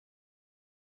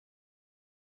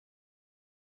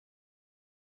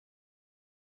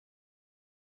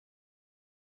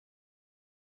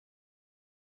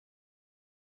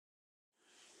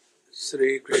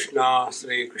Sri Krishna,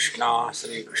 Sri Krishna,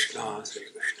 Sri Krishna, Sri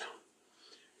Krishna.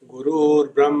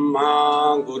 Gurur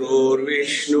Brahma, Gurur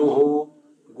Vishnu,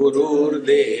 Gurur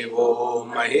Devo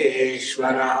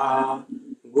Maheshwara,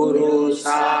 Guru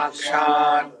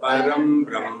Sakshat Param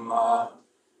Brahma,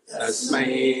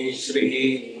 Tasmai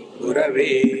Shri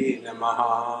Gurave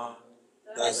Namaha,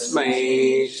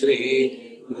 Tasmai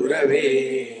Shri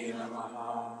Gurave Namaha.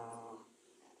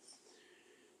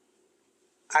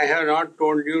 I have not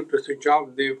told you to switch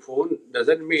off the phone,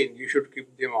 doesn't mean you should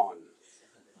keep them on.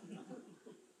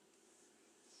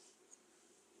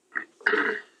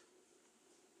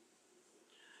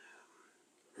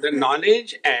 The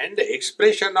knowledge and the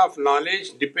expression of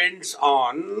knowledge depends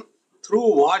on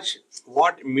through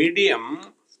what medium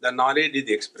the knowledge is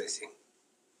expressing.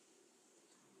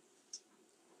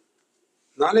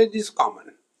 Knowledge is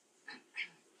common.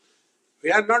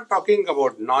 We are not talking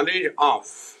about knowledge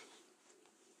of,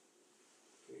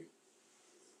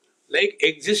 like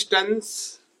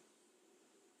existence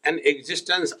and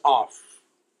existence of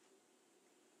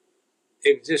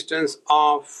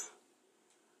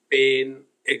pain,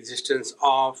 existence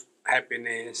of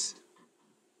happiness,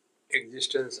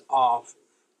 existence of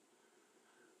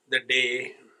the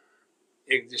day,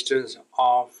 existence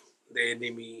of the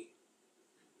enemy.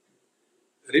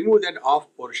 Remove that off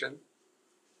portion,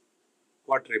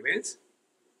 what remains?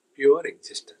 Pure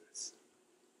existence.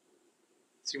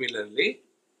 Similarly,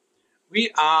 we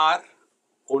are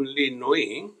only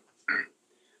knowing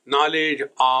knowledge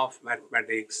of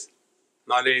mathematics,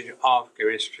 knowledge of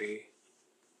chemistry.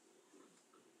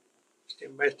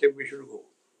 Step by step we should go.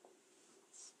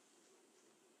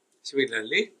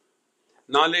 Similarly,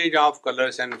 knowledge of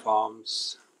colors and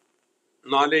forms,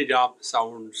 knowledge of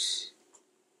sounds,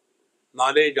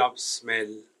 knowledge of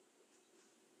smell.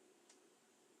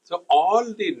 So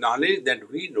all the knowledge that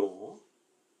we know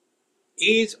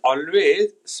is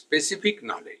always specific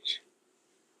knowledge.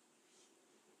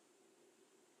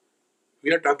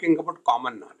 We are talking about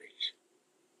common knowledge.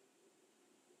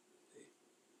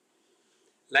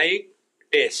 Like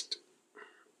taste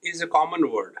is a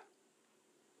common word,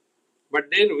 but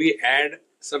then we add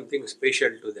something special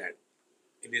to that.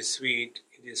 It is sweet,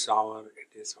 it is sour,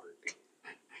 it is salty.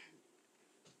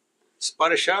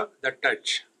 Sparsha, the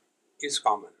touch, is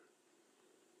common,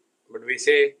 but we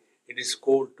say it is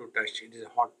cold to touch, it is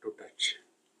hot to touch.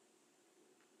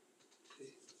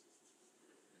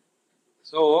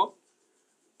 So,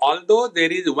 although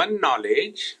there is one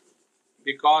knowledge,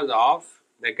 because of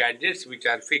the gadgets which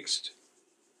are fixed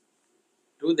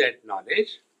to that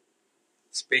knowledge,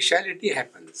 speciality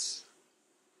happens.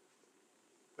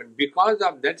 But because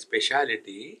of that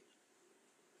speciality,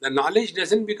 the knowledge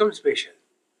doesn't become special.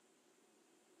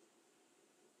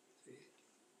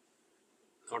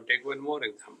 Now take one more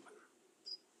example.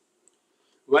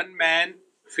 One man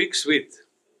fixed with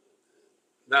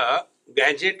the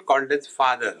gadget called as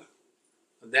father.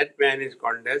 That man is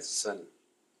called as son.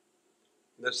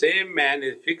 The same man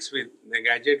is fixed with the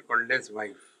gadget called as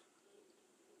wife.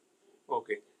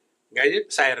 Okay.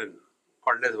 Gadget siren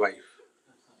called as wife.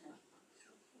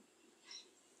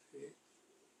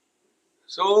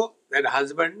 So that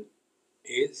husband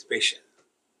is special.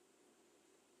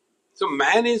 So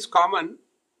man is common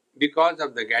because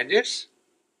of the gadgets,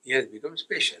 he has become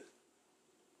special.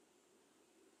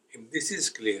 If this is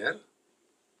clear,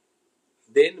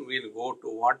 then we'll go to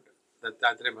what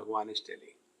Dattatreya Bhagavan is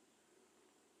telling.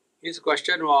 His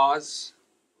question was,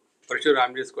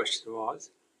 Parshuramji's question was,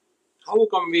 how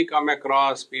come we come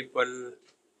across people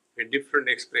with different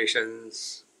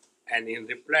expressions? And in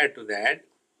reply to that,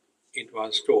 it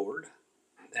was told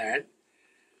that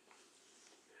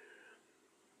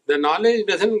the knowledge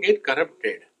doesn't get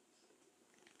corrupted.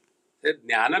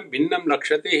 Jnanam bhinnam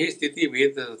lakshate hi sthiti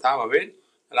bheda tatha bhavet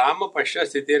rama pasya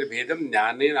sthitir bhedam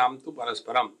jnanenam tu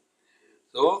parasparam.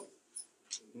 So,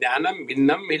 jnanam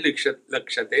bhinnam hi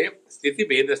lakshate sthiti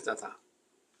bhedas tatha.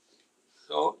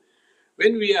 So,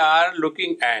 when we are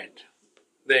looking at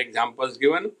the examples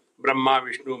given, Brahma,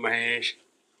 Vishnu, Mahesh,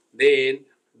 then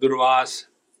Durvas,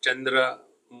 Chandra,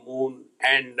 Moon,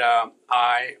 and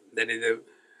I, that is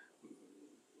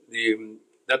the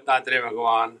Dattatreya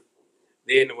Bhagavan,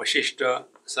 then Vashishta,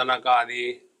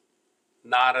 Sanakadi,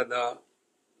 Narada.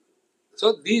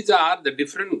 So these are the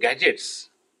different gadgets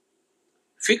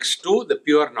fixed to the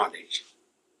pure knowledge.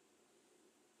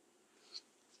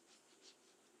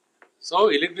 So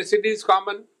electricity is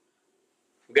common,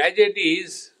 gadget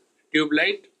is tube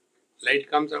light, light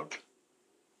comes out.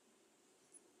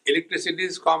 Electricity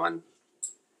is common,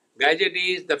 gadget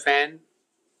is the fan,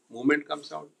 movement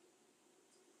comes out.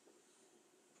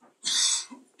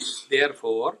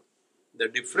 Therefore, the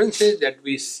differences that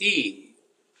we see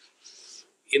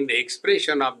in the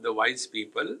expression of the wise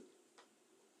people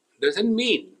doesn't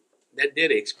mean that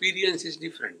their experience is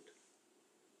different.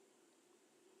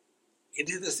 It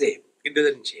is the same. It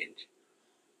doesn't change.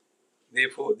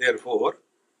 Therefore,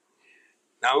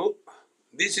 now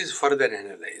this is further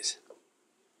analyzed.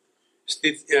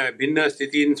 भिन्न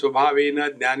स्थितिन स्वभावेन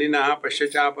ज्ञानिनः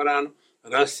पश्यचापरान्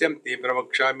रहस्यं ते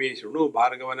प्रवक्ष्यामि शृणु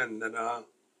भार्गवनंदन.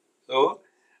 So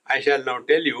I shall now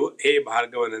tell you, hey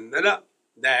Bhargavanandana,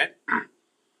 that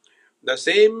the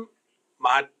same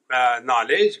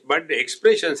knowledge, but the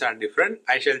expressions are different.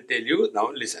 I shall tell you,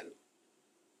 now listen.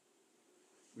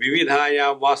 विविधाया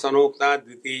वासनोक्ता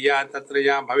द्वितीया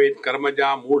तत्रया भवेत्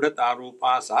कर्मजा मूढ़ता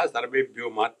रूपा सा सर्वेभ्यो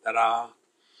महत्तरा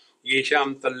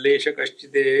येषां तल्लेश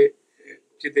कश्चिते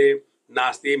चिते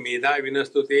नास्ति मेधा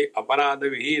विनस्तुते अपराध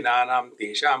विहीनानां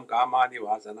तेषां कामादि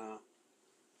वासना.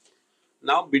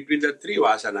 Now between the three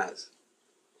vasanas,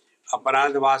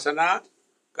 aparadha vasana,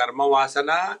 karma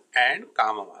vasana and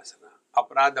kama vasana.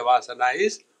 Aparadha vasana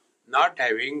is not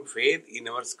having faith in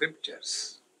our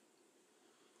scriptures.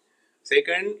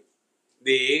 Second,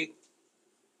 the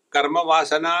karma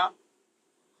vasana,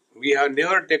 we have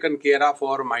never taken care of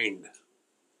our mind.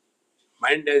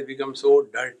 Mind has become so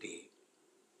dirty.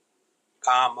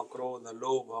 Kama, krodha,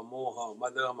 lobha, moha,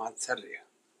 mada, matsarya.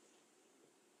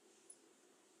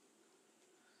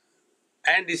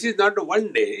 And this is not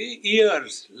one day,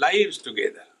 years, lives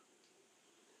together.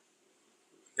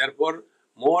 Therefore,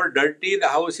 more dirty the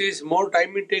house is, more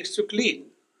time it takes to clean.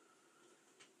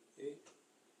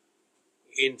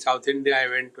 In South India, I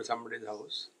went to somebody's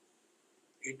house.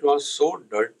 It was so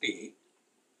dirty.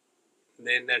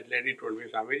 Then that lady told me,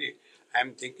 Swamiji, I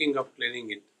am thinking of cleaning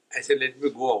it. I said, let me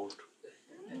go out.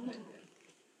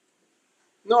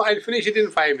 No, I'll finish it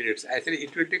in 5 minutes. I said,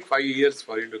 it will take 5 years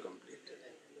for you to complete.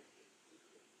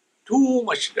 Too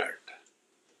much dirt.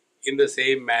 In the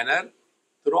same manner,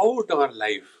 throughout our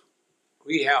life,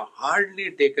 we have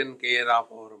hardly taken care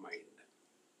of our mind.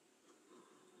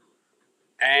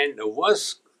 And the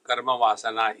worst karma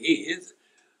vasana is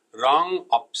wrong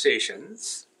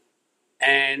obsessions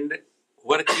and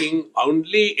working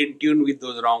only in tune with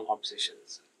those wrong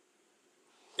obsessions.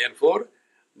 Therefore,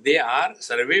 they are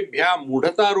sarvebhya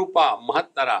mudhata rupa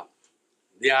mahattara.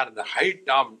 They are the height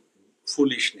of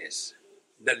foolishness,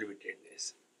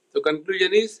 dull-wittedness. So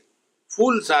conclusion is,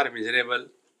 fools are miserable,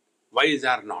 wise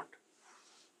are not.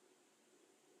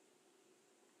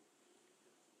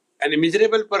 And a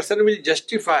miserable person will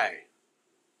justify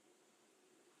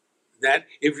that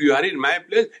if you are in my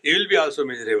place, you will be also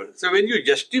miserable. So when you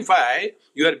justify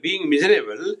you are being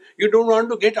miserable, you don't want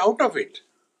to get out of it.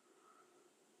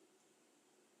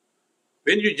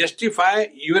 When you justify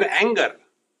your anger,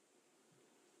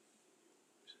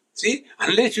 see,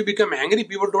 unless you become angry,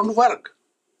 people don't work.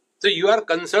 So you are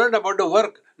concerned about the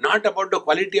work, not about the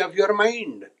quality of your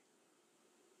mind.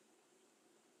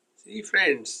 See,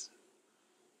 friends,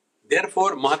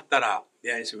 therefore, mahattara,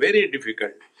 yeah, it's very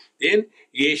difficult. Then,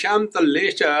 yesham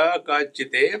tallesha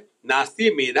kachite nasti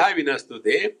medha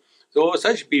vinastute. So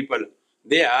such people,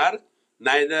 they are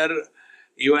neither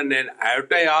even an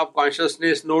iota of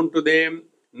consciousness known to them,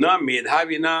 na medha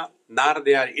vina, nor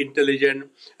they are intelligent,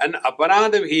 and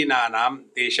aparadha vihinanam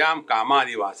tesham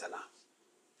kamadi vasana.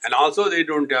 And also they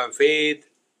don't have faith,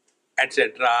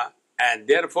 etc. And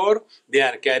therefore, they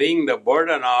are carrying the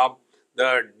burden of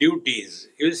the duties.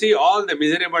 You see, all the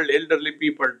miserable elderly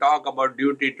people talk about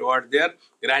duty towards their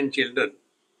grandchildren.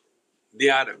 They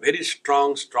are very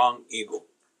strong ego.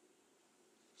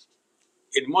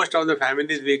 In most of the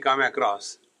families we come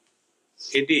across,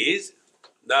 it is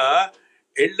the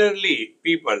elderly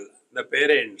people, the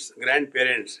parents,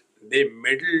 grandparents, they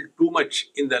meddle too much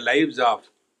in the lives of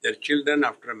their children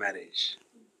after marriage.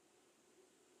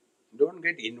 Don't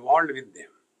get involved with them.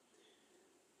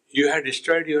 You have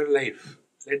destroyed your life.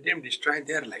 Let them destroy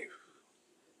their life.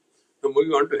 No more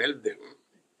you want to help them.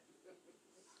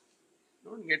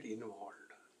 Don't get involved.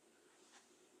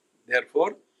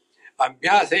 Therefore,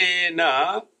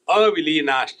 abhyasena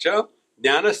avilinascha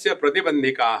jnanasya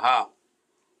pratibandhikaha.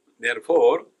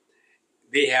 Therefore,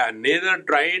 they have neither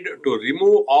tried to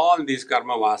remove all these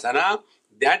karma vasana,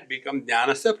 that becomes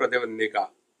jnanasya pratibandhika.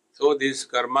 So this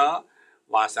karma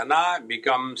vasana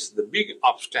becomes the big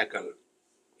obstacle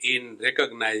in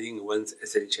recognizing one's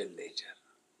essential nature.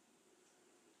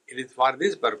 It is for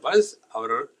this purpose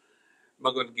our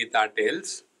Bhagavad Gita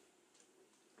tells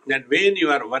that when you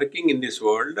are working in this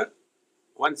world,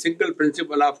 one single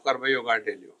principle of Karma Yoga I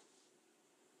tell you.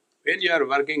 When you are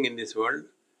working in this world,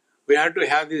 we have to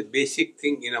have this basic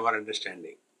thing in our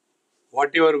understanding.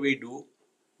 Whatever we do,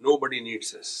 nobody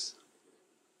needs us.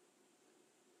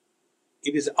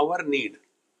 It is our need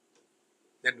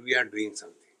that we are doing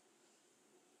something.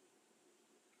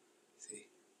 See?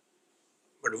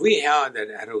 But we have that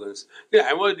arrogance. Yeah,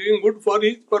 I was doing good for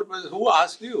his purpose. Who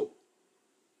asked you?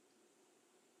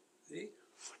 See?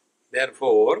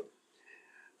 Therefore,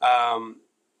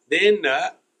 then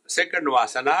second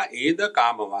vasana is the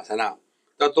kama vasana.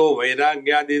 Tato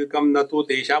vairagyadikam natu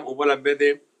tesham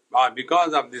upalabhyate.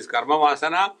 Because of this karma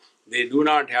vasana, they do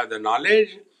not have the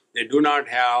knowledge, they do not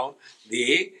have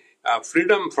the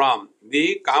freedom from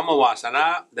the kama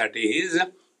vasana, that is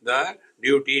the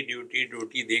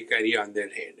duty they carry on their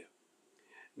head.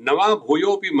 Nava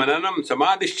bhuyopi mananam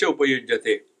samadhisya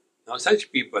upayujyate. Now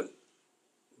such people,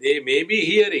 they may be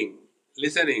hearing,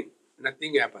 listening,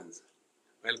 nothing happens.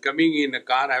 While coming in the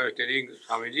car, I was telling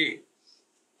Swamiji,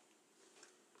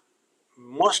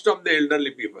 most of the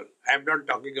elderly people, I am not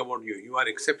talking about you, you are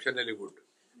exceptionally good.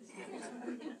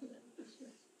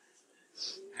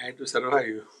 I had to survive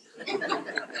you.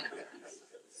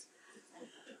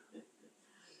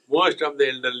 Most of the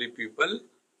elderly people,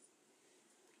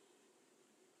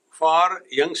 for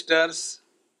youngsters,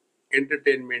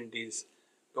 entertainment is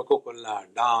Coca-Cola,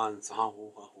 dance, ha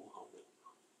ho, ha ho, ha ho.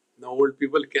 Now old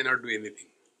people cannot do anything.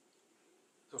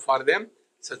 So for them,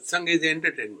 satsang is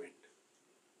entertainment.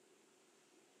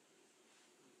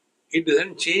 It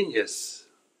doesn't change us.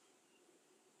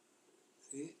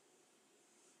 See?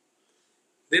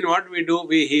 Then what we do,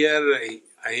 we hear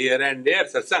here and there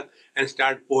satsang and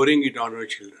start pouring it on our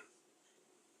children.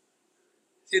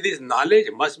 See, this knowledge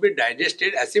must be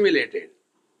digested, assimilated.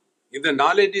 If the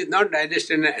knowledge is not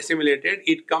digested and assimilated,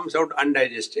 it comes out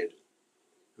undigested.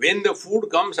 When the food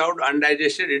comes out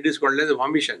undigested, it is called as a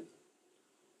vomition.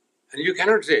 And you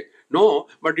cannot say, no,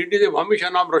 but it is a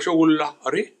vomition of Rashogulla.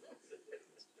 Are?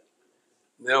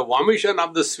 The vomition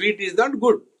of the sweet is not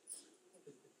good.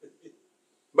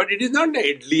 But it is not the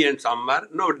idli and sambar.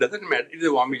 No, it doesn't matter. It is a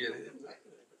vomition.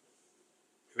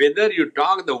 Whether you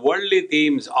talk the worldly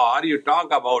themes or you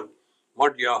talk about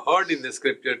what you have heard in the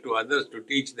scripture to others to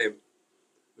teach them,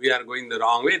 we are going the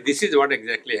wrong way. This is what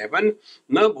exactly happened.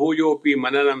 Na bhuyopi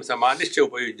mananam samadhisya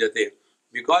upayujyate.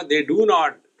 Because they do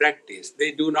not practice,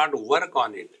 they do not work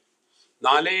on it.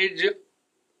 Knowledge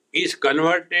is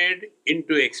converted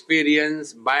into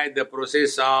experience by the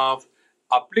process of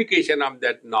application of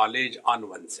that knowledge on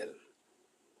oneself.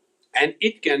 And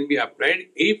it can be applied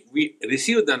if we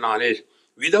receive the knowledge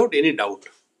without any doubt.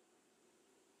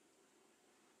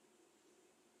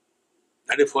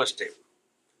 That is the first step.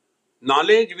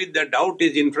 Knowledge with the doubt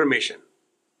is information.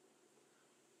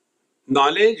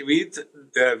 Knowledge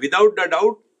without the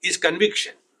doubt is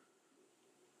conviction.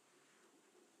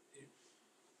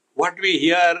 What we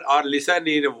hear or listen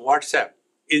in WhatsApp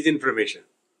is information.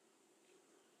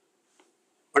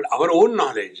 But our own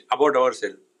knowledge about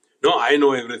ourselves, no, I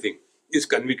know everything, is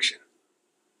conviction.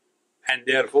 And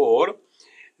therefore,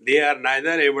 they are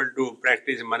neither able to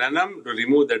practice mananam to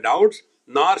remove the doubts,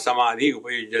 nor samadhi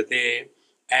upayujyate.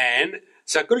 And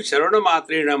sakrit sharana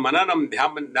matrena mananam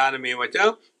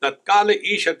dhyamevacha tatkala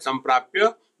ishat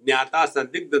samprapya jnata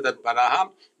sandigdha tatparaha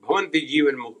bhavanti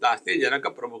jivan muktaste janaka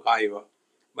prabhukaiva.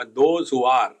 But those who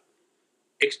are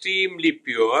extremely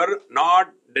pure,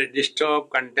 not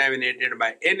disturbed, contaminated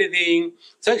by anything,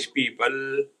 such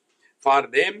people, for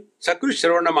them, sakrit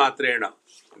sharana matrena,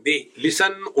 they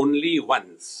listen only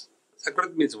once.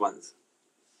 Sakrit means once.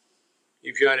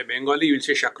 If you are a Bengali, you will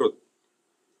say shakrut.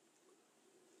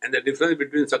 And the difference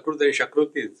between sakrut and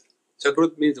shakrut is,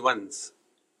 sakrut means once.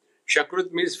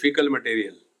 Shakrut means fecal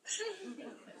material.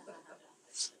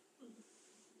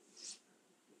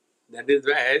 That is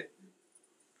why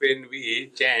when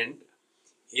we chant,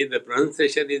 if the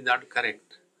pronunciation is not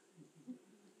correct.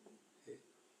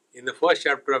 In the first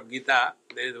chapter of Gita,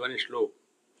 there is one shlok.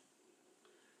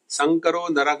 Sankaro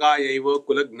narakayaiva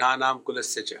kulagnanam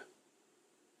kulasya.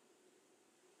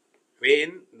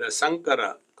 When the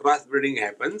sankara, crossbreeding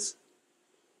happens,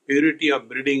 purity of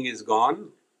breeding is gone,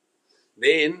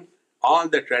 then all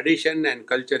the tradition and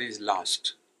culture is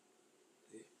lost.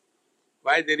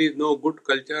 Why there is no good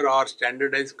culture or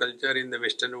standardized culture in the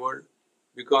Western world?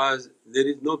 Because there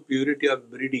is no purity of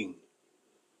breeding.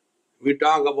 We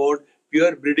talk about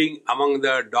pure breeding among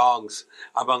the dogs,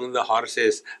 among the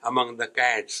horses, among the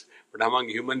cats, but among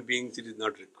human beings it is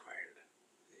not required.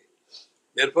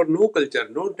 Therefore, no culture,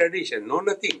 no tradition, no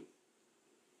nothing.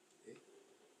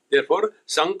 Therefore,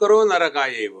 Sankaro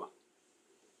Narakayeva,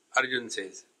 Arjun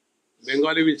says.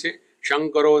 Bengali will say,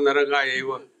 Shankaro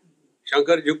Narakayeva.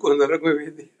 Shankar Jukko Narak mein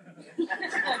bhej diya.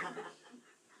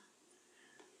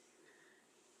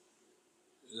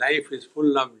 Life is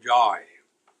full of joy.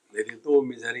 There is no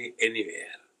misery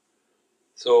anywhere.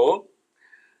 So,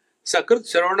 सकृत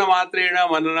श्रवण मात्रेण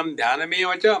मननम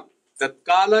ध्यानमेव च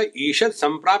तत्काल ईशत्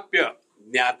संप्राप्य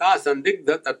ज्ञाता संदिग्ध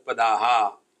तत्पदाः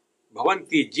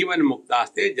भवन्ति जीवन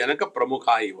मुक्तास्ते जनक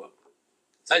प्रमुखा इव.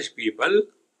 Such people,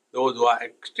 those who are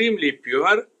extremely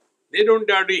pure, they don't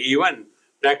have to even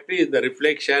practice the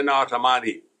reflection or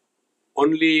samadhi.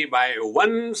 Only by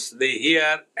once they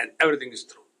hear and everything is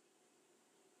through.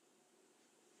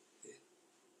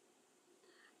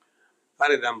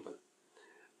 For example,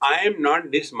 I am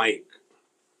not this mic.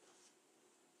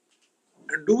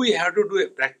 Do we have to do a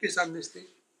practice on this thing?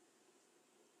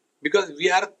 Because we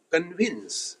are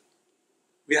convinced.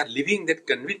 We are living that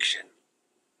conviction.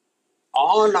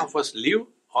 All of us live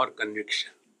our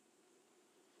conviction.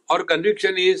 Our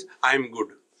conviction is, I am good.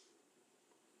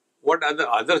 What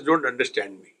others don't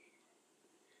understand me.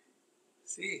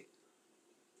 See,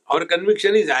 our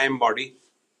conviction is, I am body.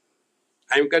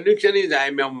 Our conviction is, I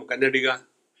am Kannadiga.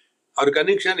 Our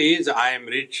conviction is, I am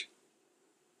rich.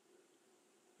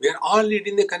 We are all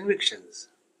leading the convictions.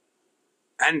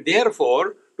 And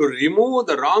therefore, to remove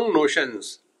the wrong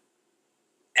notions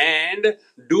and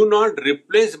do not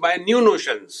replace by new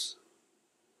notions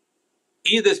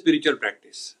is the spiritual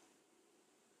practice.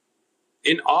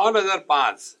 In all other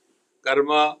paths,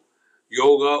 karma,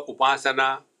 yoga,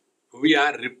 upasana, we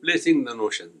are replacing the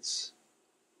notions.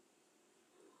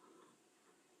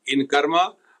 In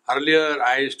karma, earlier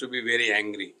I used to be very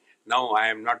angry. Now I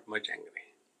am not much angry.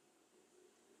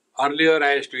 Earlier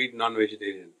I used to eat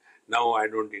non-vegetarian. Now I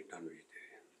don't eat non-vegetarian.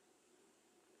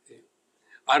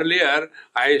 Earlier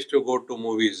I used to go to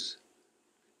movies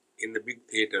in the big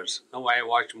theatres. Now I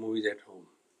watch movies at home.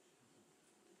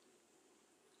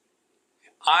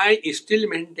 I still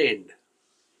maintained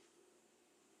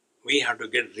we have to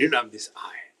get rid of this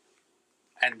I.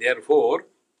 And therefore,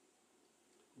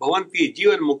 Bhavanti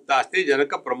Jivan Muktaste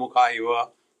Janaka Pramukha Iva.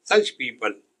 Such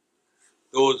people,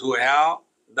 those who have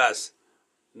thus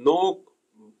no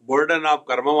burden of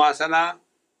karma vasana,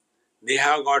 they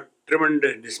have got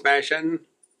tremendous dispassion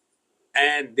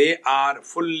and they are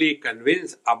fully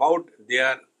convinced about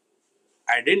their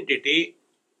identity.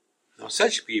 Now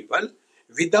such people,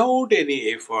 without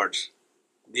any efforts,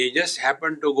 they just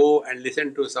happen to go and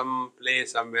listen to some play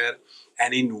somewhere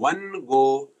and in one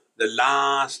go the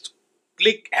last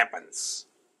click happens.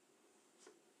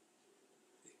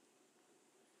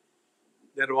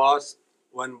 There was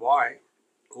one boy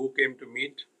who came to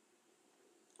meet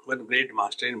one great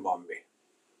master in Bombay.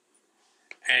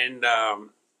 And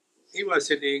he was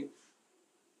sitting,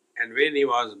 and when he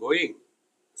was going,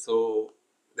 so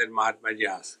then Mahatma Ji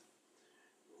asked,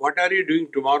 "What are you doing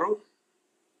tomorrow?"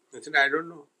 He said, "I don't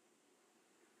know."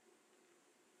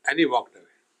 And he walked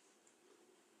away.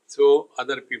 So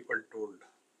other people told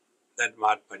that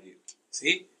Mahatma Ji,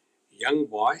 "See, young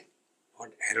boy,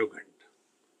 what arrogant.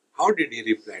 How did he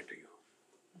reply to you?"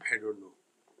 "I don't know."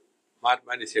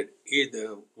 Mahatma Ji said, "He is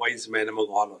the wise man among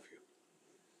all of you.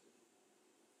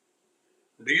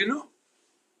 Do you know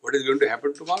what is going to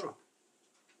happen tomorrow?"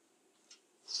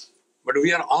 But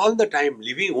we are all the time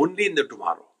living only in the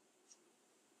tomorrow.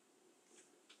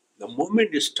 The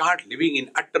moment you start living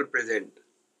in utter present,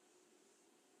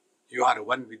 you are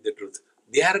one with the truth.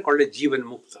 They are called a Jivan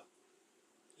Mukta.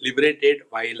 Liberated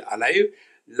while alive,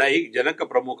 like Janaka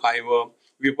Pramukhaiva,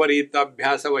 Viparita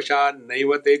Bhyasavasha,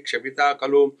 Naivate Kshapita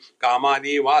Kalu,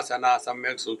 Kamadi Vasana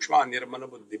Samyak Sukshma Nirmana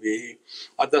Buddhibi,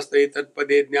 Atastai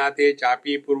Tatpade Jnate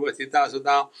Chapi Purvasita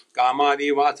Sudha,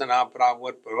 Kamadi Vasana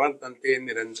Pravat Pravartante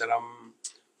Nirantaram.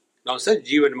 Now such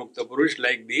Jivan Mukta Purush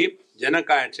like the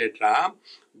Janaka etc.,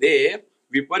 they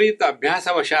Viparita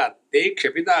Abhyasavashat, they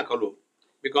Kshapita Kalu.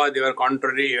 Because they were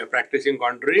contrary, practicing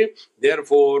contrary,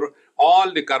 therefore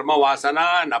all the karma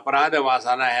vasana and aparadha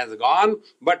vasana has gone,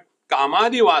 but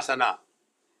kamadi vasana,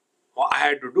 I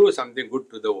had to do something good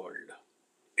to the world.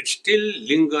 It still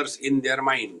lingers in their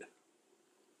mind.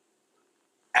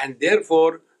 And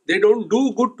therefore, they don't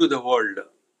do good to the world.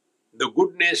 The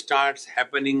goodness starts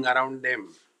happening around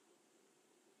them.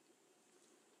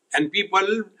 And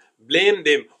people blame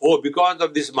them. Oh, because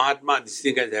of this Mahatma, this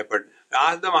thing has happened.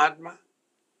 Ask the Mahatma.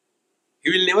 He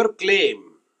will never claim.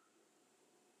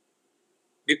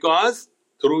 Because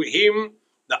through him,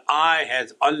 the I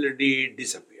has already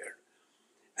disappeared.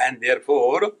 And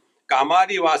therefore,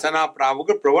 Kamadi Vasana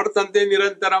Pravaka Pravartante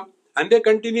Nirantaram. And they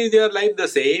continue their life the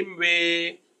same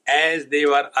way as they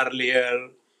were earlier.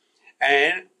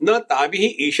 And na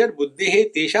tabihi ishar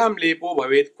buddhihe tesham lepo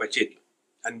bhavet kvachit.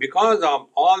 And because of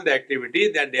all the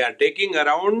activities that they are taking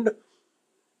around,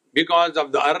 because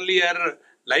of the earlier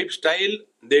lifestyle,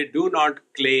 they do not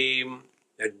claim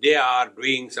that they are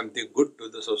doing something good to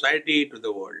the society, to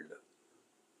the world.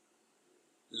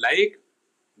 Like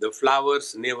the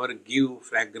flowers never give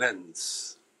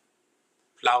fragrance.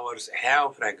 Flowers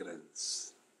have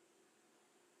fragrance.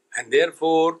 And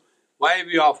therefore, why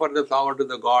we offer the flower to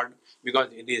the God? Because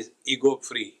it is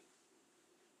ego-free.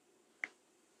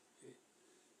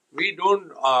 We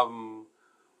don't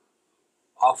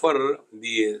offer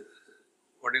the,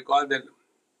 what do you call that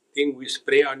thing we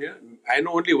spray on you? I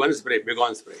know only one spray,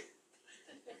 Begone spray.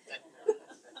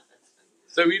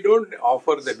 So we don't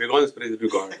offer the Begone spray to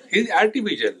God. It is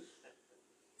artificial.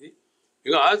 See?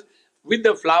 Because with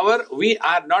the flower, we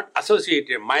are not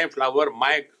associated. My flower,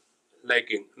 my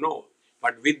liking. No.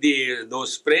 But with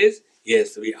those sprays,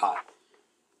 yes, we are.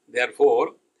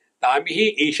 Therefore, ताभिः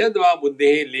ईषद्वा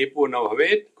बुद्धेः लेपो न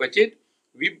भवेत् क्वचित्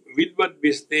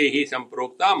विद्वद्भिस्ते हि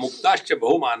संप्रोक्ता मुक्ताश्च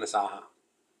बहुमानसाः.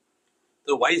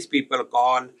 The wise people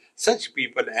call such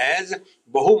people as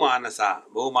Bahumanasa.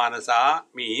 Bahumanasa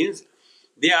means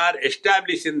they are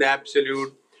established in the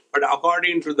absolute, but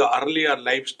according to the earlier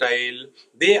lifestyle,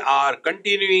 they are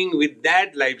continuing with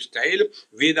that lifestyle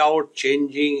without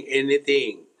changing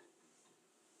anything.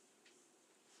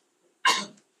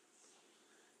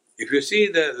 If you see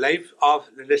the life of,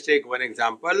 let us take one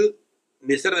example,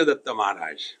 Nisargadatta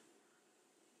Maharaj.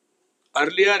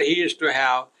 Earlier he used to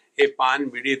have a pan,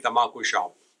 bidi, tamaku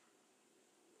shop.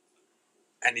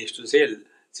 And he used to sell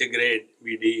cigarette,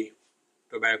 bidi,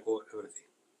 tobacco, everything.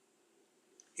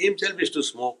 He himself used to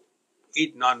smoke,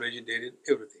 eat non-vegetarian,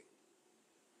 everything.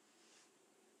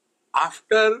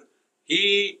 After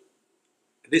he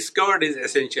discovered his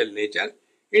essential nature,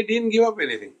 he didn't give up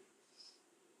anything.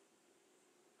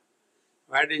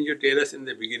 Why didn't you tell us in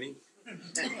the beginning?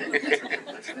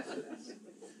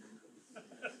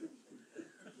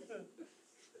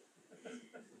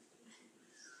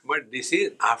 But this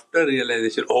is after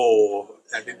realization. Oh,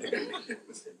 that is the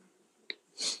condition.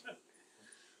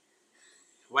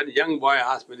 One young boy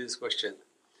asked me this question.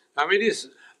 Now it is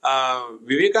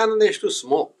Vivekananda used to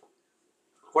smoke.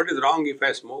 What is wrong if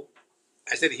I smoke?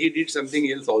 I said he did something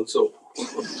else also.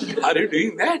 Are you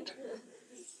doing that?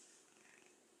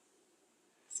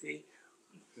 See,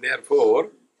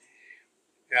 therefore,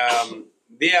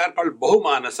 they are called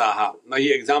Bahumanasaha. Now,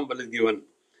 here example is given.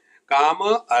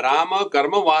 Kama, Arama,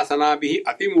 Karma, Vasana, Bihi,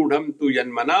 Atimudham, Tu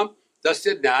Janmana,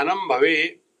 Tasya Dhanam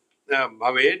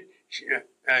Bhaved,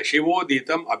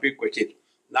 Shivoditam, Api Kvachit.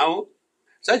 Now,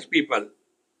 such people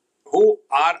who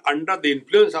are under the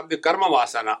influence of the Karma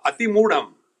Vasana,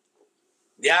 Atimudham,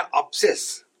 they are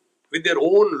obsessed with their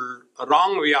own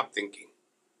wrong way of thinking.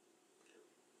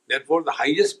 Therefore, the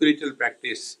highest spiritual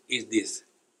practice is this.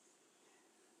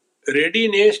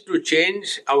 Readiness to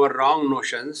change our wrong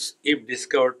notions if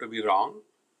discovered to be wrong,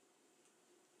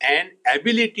 and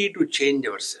ability to change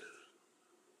ourselves.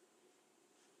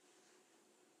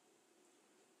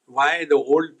 Why the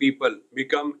old people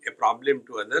become a problem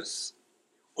to others?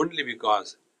 Only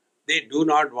because they do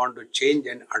not want to change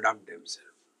and adapt themselves.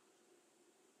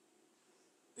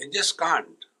 They just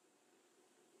can't.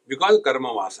 Because karma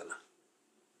vasana.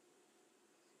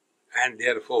 And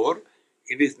therefore,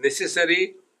 it is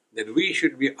necessary that we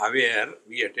should be aware,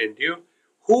 be attentive,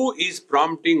 who is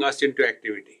prompting us into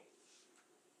activity.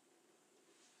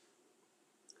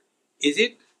 Is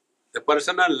it the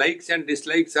personal likes and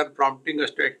dislikes are prompting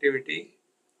us to activity?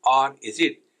 Or is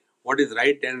it what is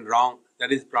right and wrong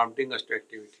that is prompting us to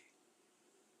activity?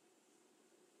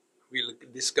 We will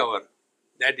discover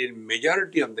that in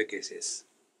majority of the cases,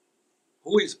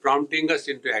 who is prompting us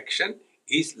into action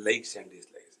is likes and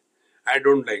dislikes. I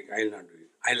don't like, I will not do it.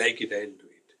 I like it, I will do it.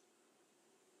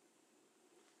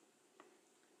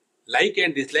 Like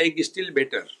and dislike is still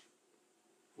better.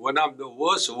 One of the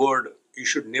worst words you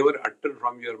should never utter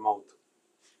from your mouth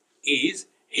is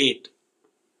hate.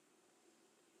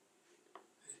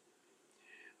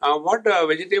 What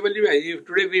vegetable you have?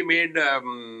 Today we made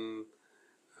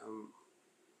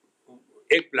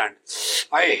eggplant.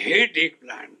 I hate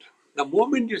eggplant. The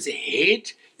moment you say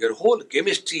hate, your whole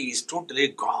chemistry is totally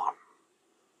gone.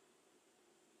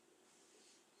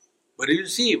 But you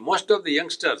see, most of the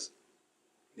youngsters,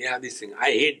 they have this thing,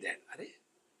 I hate that.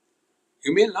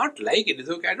 You may not like it, it's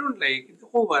okay, I don't like it, it's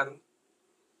over.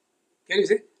 Can you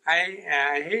say,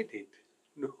 I hate it?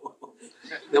 No.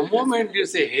 The moment you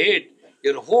say hate,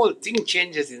 your whole thing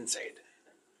changes inside.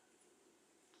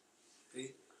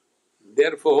 See?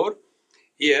 Therefore,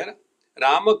 here,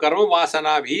 Rama karma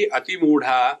vasana bhi ati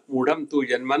mudham tu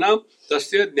janmana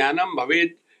tasya jnanam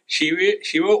bhaved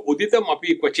shiva uditam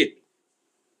api kvachit.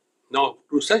 Now,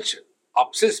 to such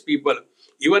obsessed people,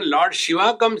 even Lord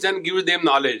Shiva comes and gives them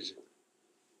knowledge.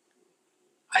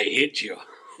 I hate you.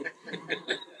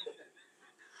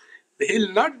 They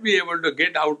will not be able to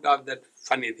get out of that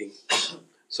funny thing.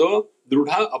 So,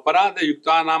 drudha aparadha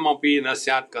yuktanam api na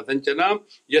syat katanchana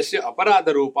yasya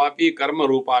aparadha rupapi karma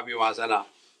rupapi vasana.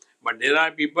 But there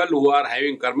are people who are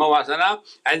having karma vasana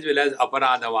as well as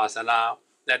aparadha vasana.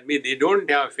 That means they don't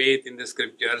have faith in the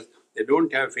scriptures, they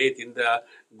don't have faith in the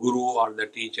guru or the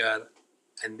teacher,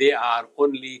 and they are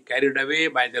only carried away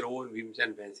by their own whims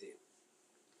and fancy.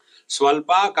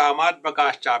 Swalpa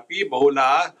kamatmakaschapi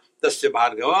bahula tasya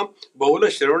bhargava bahula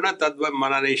shravana tadva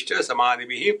mananishcha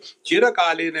samadhibihi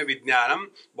chirakalena vijnanam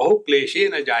bahu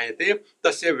kleshena jayate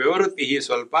tasya vyavrittihi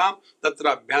swalpa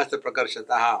tatra abhyasa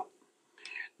prakarshataha.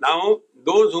 Now,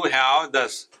 those who have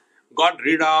thus got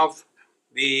rid of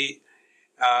the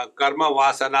karma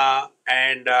vasana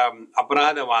and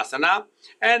aparadha vasana,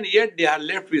 and yet they are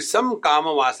left with some kama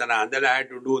vasana, that I had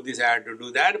to do this, I had to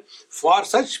do that. For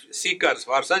such seekers,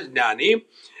 for such jnani,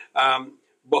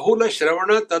 bahula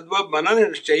shravana tadva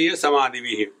manan nishchaya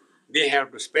samadhivihi. They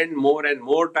have to spend more and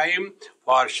more time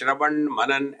for shravan,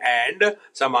 manan and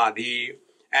samadhi.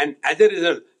 And as a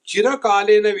result,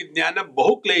 chirakalena vijnana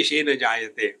bahu kleshena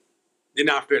jayate. Then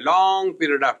after a long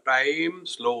period of time,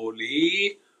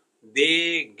 slowly,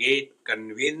 they get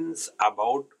convinced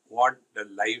about what the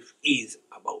life is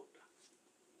about.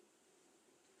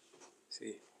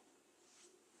 See.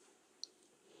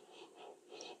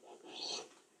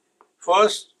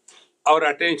 First, our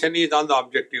attention is on the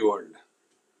objective world.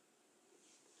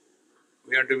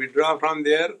 We have to withdraw from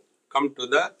there, come to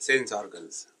the sense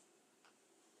organs.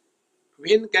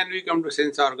 When can we come to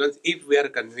sense organs? If we are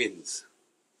convinced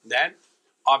that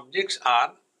objects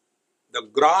are the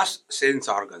gross sense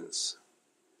organs.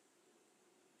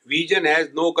 Vision has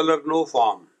no color, no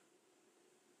form.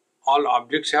 All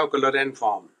objects have color and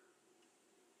form.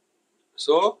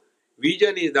 So,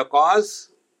 vision is the cause,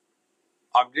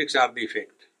 objects are the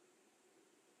effect.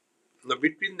 Now,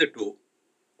 between the two,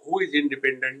 who is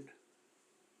independent?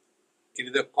 It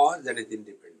is the cause that is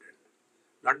independent,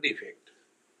 not the effect.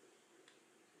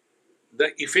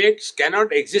 The effects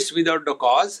cannot exist without the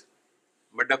cause,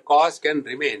 but the cause can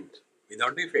remain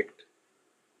without the effect.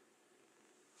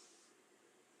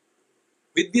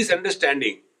 With this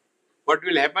understanding, what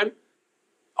will happen?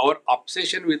 Our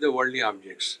obsession with the worldly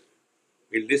objects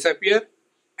will disappear,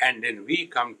 and then we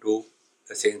come to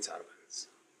the sense organs.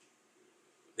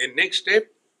 Then next step,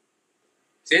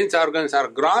 sense organs are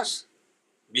gross,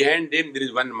 behind them there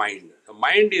is one mind. The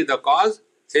mind is the cause,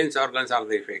 sense organs are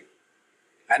the effect.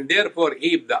 And therefore,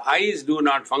 if the eyes do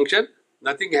not function,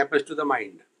 nothing happens to the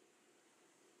mind.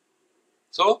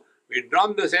 So, we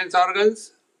drop the sense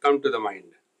organs, come to the mind.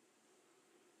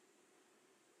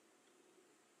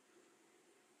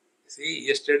 See,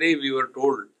 yesterday we were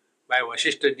told by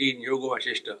Vasishta ji in Yoga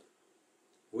Vasishta,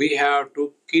 we have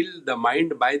to kill the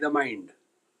mind by the mind.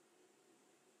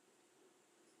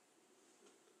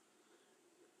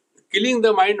 Killing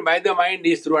the mind by the mind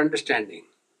is through understanding.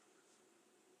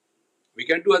 We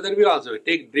can do other way also.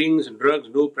 Take drinks, drugs,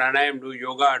 do pranayam, do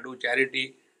yoga, do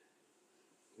charity.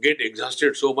 Get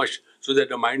exhausted so much so that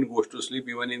the mind goes to sleep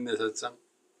even in the satsang.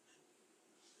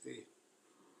 See.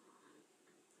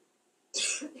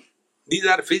 These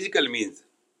are physical means.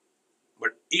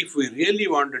 But if we really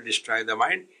want to destroy the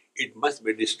mind, it must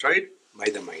be destroyed by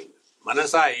the mind.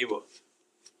 Manasa eva.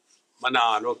 Mana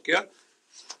alokya.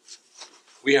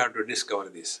 We have to discover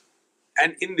this.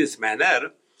 And in this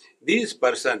manner, this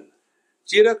person,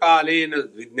 chirakalena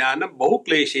vijnana bahu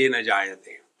kleshena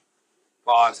jayate.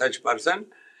 For such person,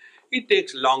 it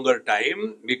takes longer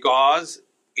time because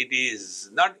it is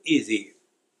not easy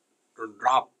to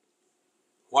drop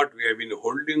what we have been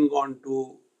holding on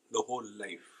to the whole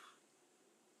life.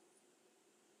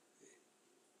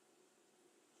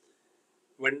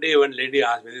 One day one lady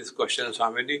asked me this question,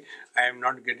 Swamiji, I am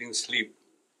not getting sleep.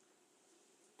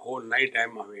 Whole night I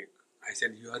am awake. I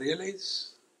said, you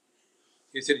realize?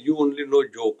 He said, you only know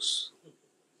jokes.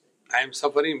 I am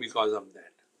suffering because of that.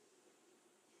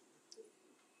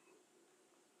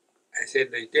 I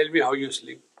said, tell me how you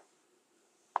sleep.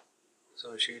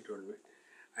 So she told me,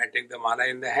 I take the mala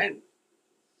in the hand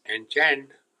and chant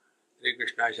Sri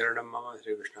Krishna Sharanam Mama,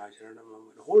 Sri Krishna Sharanam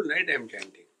Mama. The whole night I am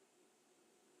chanting.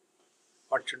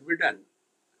 What should be done?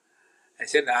 I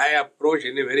said, I approach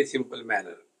in a very simple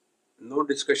manner. No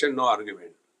discussion, no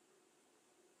argument.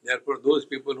 Therefore, those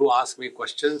people who ask me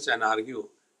questions and argue,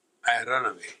 I run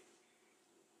away.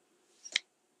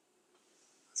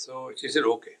 So she said,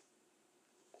 okay.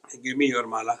 Give me your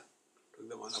mala. Took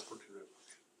the mala, put it in my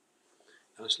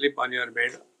pocket. Now sleep on your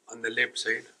bed on the left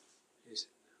side. I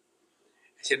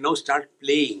said, now start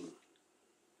playing.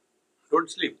 Don't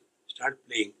sleep. Start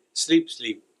playing. Sleep,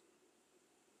 sleep.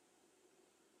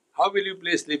 How will you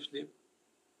play sleep, sleep?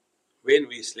 When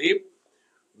we sleep,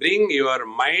 Bring your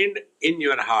mind in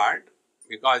your heart,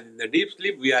 because in the deep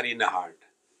sleep we are in the heart.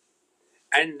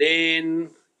 And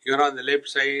then you're on the left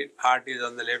side, heart is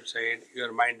on the left side,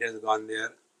 your mind has gone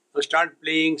there. So start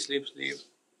playing sleep, sleep.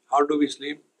 How do we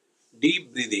sleep?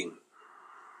 Deep breathing.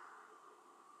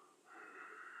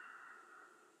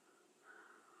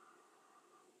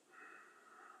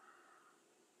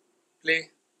 Play.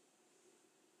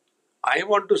 I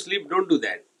want to sleep, don't do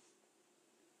that.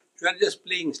 You are just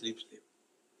playing sleep, sleep.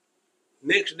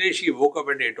 Next day she woke up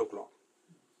at 8 o'clock.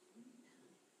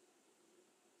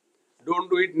 Don't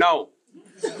do it now.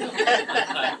 Hey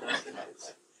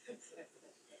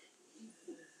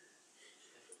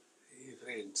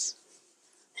friends,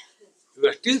 you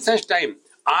are still such time.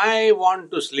 I want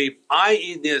to sleep. I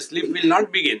is there. Sleep will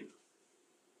not begin.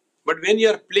 But when you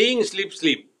are playing sleep,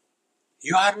 sleep,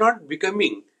 you are not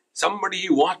becoming somebody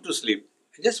who wants to sleep.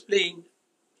 Just playing.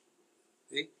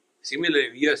 See?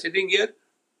 Similarly, we are sitting here,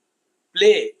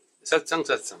 play satsang,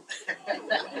 satsang.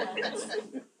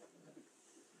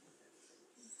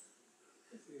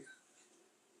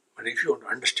 But if you want to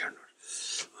understand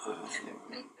it,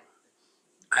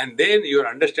 and then your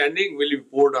understanding will be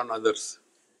poured on others.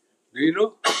 Do you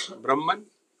know Brahman?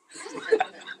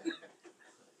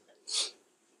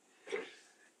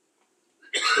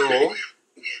 So,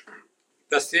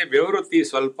 तस्य व्यवृत्ति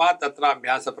स्वल्पा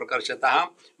तत्राभ्यास प्रकर्षतः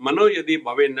मनो यदि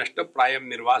भवे नष्ट prime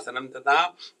निर्वासनम तथा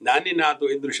ज्ञानिना तो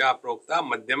ईदृशा प्रोक्ता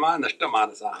मध्यमा नष्ट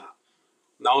मानसाः.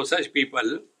 Now such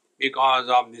people, because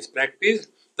of this practice,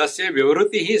 tasya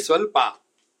vyavruti swalpa.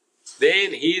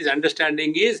 Then his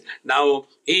understanding is, now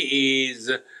he is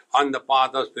on the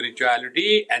path of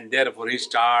spirituality and therefore he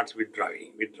starts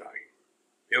withdrawing.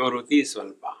 Vyavruti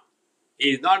swalpa. He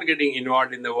is not getting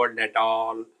involved in the world at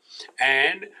all.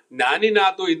 And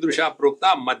jnanina to idrusha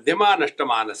prokta madhyama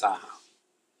nashtamanasaha.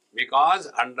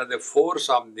 Because under the force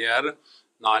of their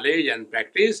knowledge and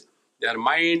practice, their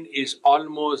mind is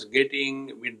almost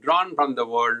getting withdrawn from the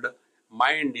world.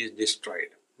 Mind is destroyed.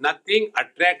 Nothing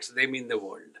attracts them in the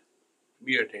world.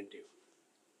 Be attentive.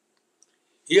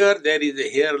 Here there is a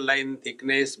hairline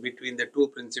thickness between the two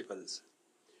principles.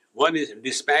 One is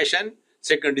dispassion,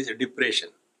 second is depression.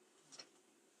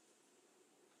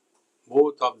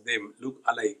 Both of them look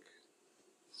alike.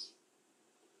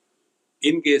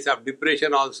 In case of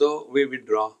depression also, we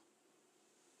withdraw.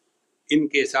 In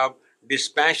case of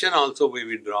dispassion also, we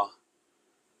withdraw.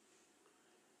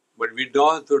 But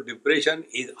withdrawal through depression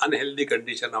is unhealthy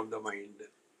condition of the mind.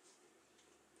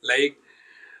 Like,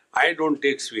 I don't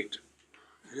take sweet.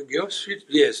 You give sweet?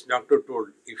 Yes, doctor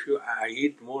told. If you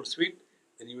eat more sweet,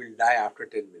 then you will die after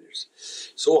 10 minutes.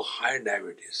 So high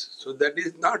diabetes. So that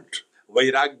is not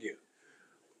vairagya.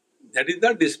 That is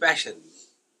not dispassion.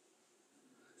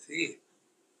 See?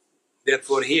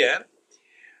 Therefore here,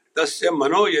 tasya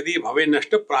mano yadi bhave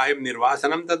nashta prayam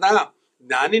nirvasanam tada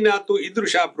jnanina tu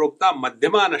idrusha prokta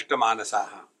madhyama nashta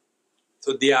manasaha.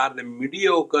 So they are the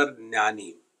mediocre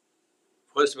jnani.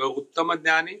 First uttama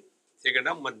jnani, second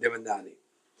madhyama jnani.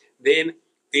 Then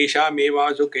tesha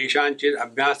mevasu keshanchit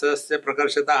abhyasasya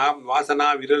prakarshataha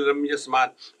vasana viralam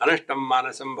yasmat anashtam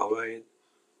manasam bhavet.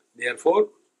 Therefore,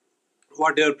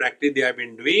 whatever practice they have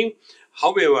been doing,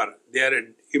 however, their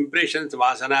impressions,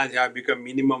 vasanas have become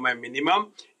minimum and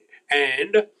minimum,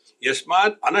 and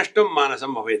yasmat anashtam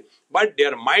manasam bhavet. But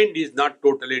their mind is not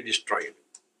totally destroyed.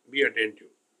 Be attentive.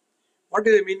 What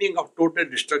is the meaning of total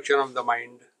destruction of the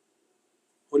mind?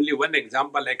 Only one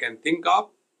example I can think of.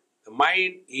 The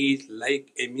mind is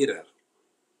like a mirror.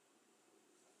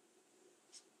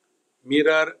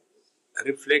 Mirror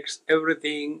reflects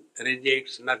everything,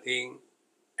 rejects nothing,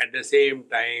 at the same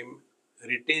time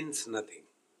retains nothing.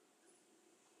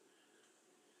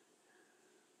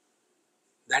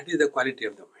 That is the quality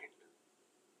of the mind.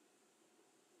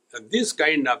 So this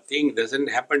kind of thing doesn't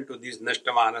happen to these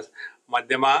nashtamanas,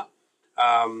 madhyama,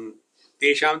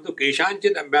 tesham tu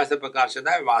keshanchit abhyasa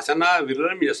prakarshata vasana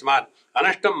viraram yasmat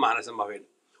anashtam manasam bhavet.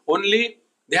 Only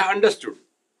they have understood.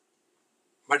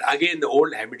 But again the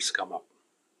old habits come up.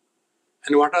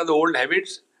 And what are the old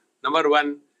habits? Number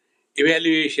one,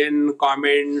 evaluation,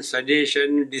 comment,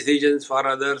 suggestion, decisions for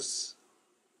others.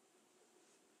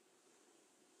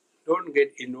 Don't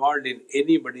get involved in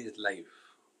anybody's life.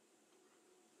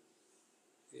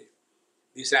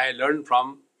 This I learned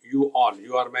from you all.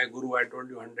 You are my guru, I told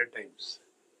you 100 times.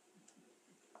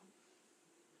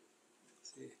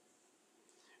 See.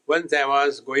 Once I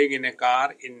was going in a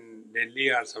car in Delhi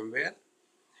or somewhere,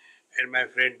 and my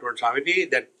friend told Swamiji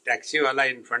that taxi wala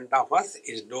in front of us,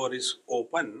 his door is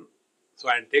open, so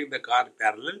I take the car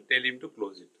parallel, tell him to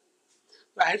close it.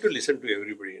 So I had to listen to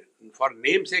everybody. For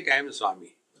namesake, I am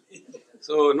Swami.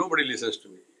 So nobody listens to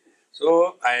me.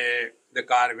 So the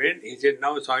car went. He said,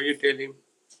 now so you tell him.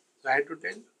 So I had to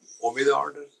tell, obey the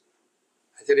orders.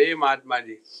 I said, hey Mahatma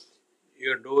ji,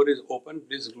 your door is open,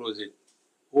 please close it.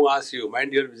 Who asks you?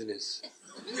 Mind your business.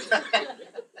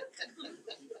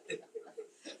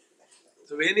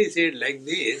 So when he said like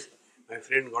this, my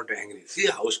friend got angry. See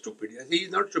how stupid. I said, he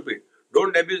is not stupid.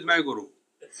 Don't abuse my guru.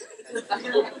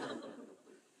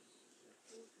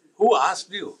 Who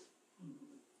asked you?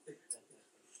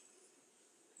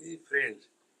 See, friends,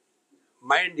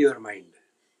 mind your mind.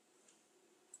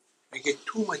 We get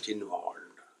too much involved.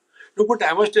 No, but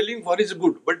I was telling for his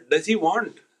good. But does he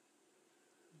want?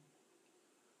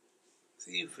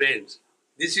 See, friends,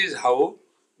 this is how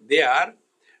they are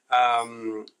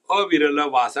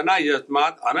avirala vasana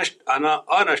yasmat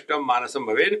anashtam manasam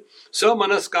bhaven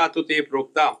samanaska te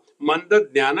prokta manda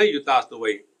jnana yutastu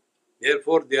vai.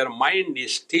 Therefore, their mind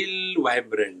is still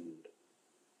vibrant.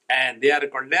 And they are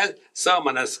called as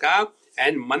samanaska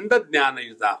and manda jnana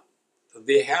yuta. So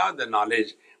they have the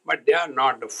knowledge, but they are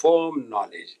not the firm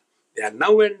knowledge. They are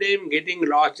now and then getting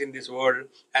lost in this world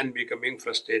and becoming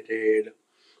frustrated.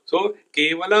 So,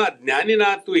 kevala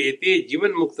jnanina tu ete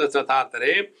jivan mukta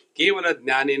satatare kevala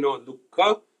jnanino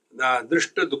dukkha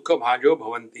drishta dukkha bhajo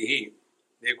bhavanti hi.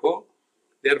 Dekho,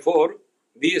 therefore,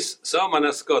 these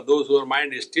samanaska, those whose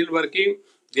mind is still working,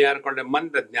 they are called a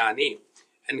manda jnani.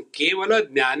 And kevala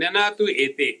jnanina tu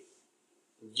ete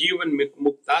jivan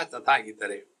mukta tata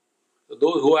itare. So,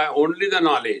 those who have only the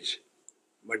knowledge,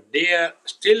 but they are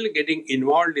still getting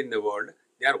involved in the world,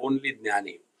 they are only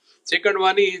jnani. Second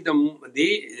one is the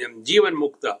Jivan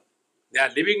Mukta. They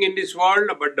are living in this world,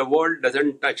 but the world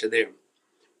doesn't touch them.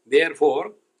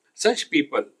 Therefore, such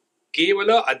people,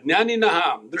 Kevala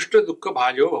Ajnaninaha Drishta Dukkha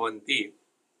Bhajo Bhavanti.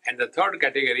 And the third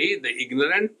category, the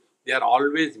ignorant, they are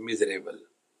always miserable.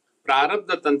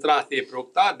 Prarabdha Tantraste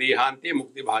Prokta Dehante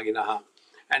Mukti Bhaginaha.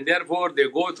 And therefore, they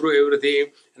go through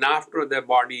everything, and after their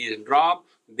body is dropped,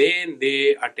 then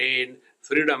they attain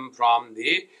freedom from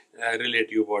the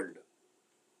relative world.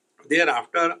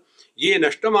 Thereafter, ye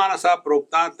nashtamanasa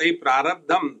prokta tai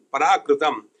prarabdham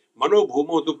parakritam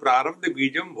manobhumo tu prarabdha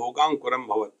bijam bhogankuram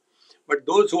bhavat. But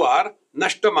those who are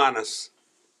nashtamanas,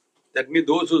 that means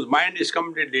those whose mind is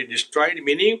completely destroyed,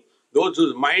 meaning those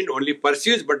whose mind only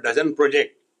perceives but doesn't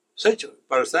project. Such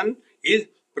person is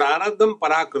prarabdham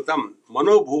parakritam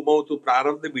manobhumo tu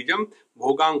prarabdha bijam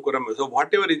bhogankuram. So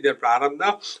whatever is their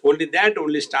prarabdha, only that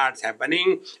only starts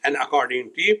happening, and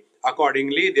accordingly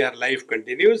their life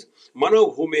continues.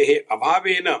 Manobhumehe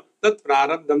abhavena tat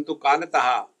prarabdham tu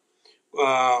kalataha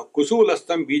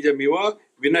kusulastam bijamiva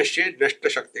vinashed nashta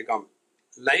shaktikam.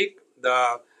 Like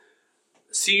the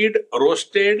seed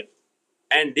roasted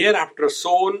and thereafter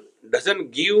sown doesn't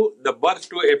give the birth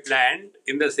to a plant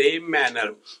in the same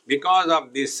manner. Because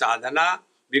of this sadhana,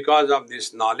 because of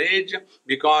this knowledge,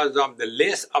 because of the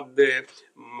less of the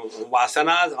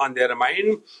vasanas on their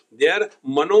mind, their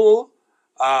mano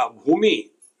bhumi,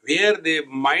 where the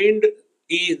mind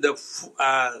is the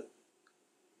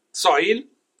soil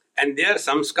and their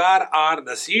samskar are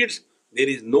the seeds, there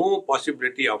is no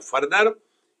possibility of further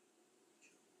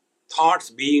thoughts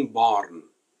being born.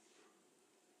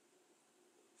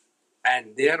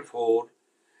 And therefore,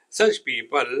 such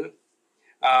people,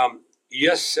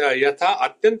 yatha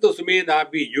atyanta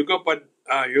sumedhapi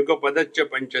yugapadaccha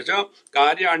panchacha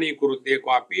karyani kurute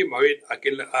kwapi bhavet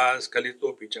akil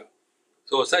skalito picha.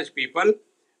 So such people,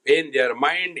 when their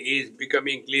mind is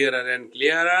becoming clearer and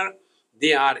clearer,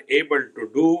 they are able to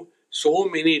do so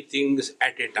many things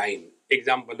at a time.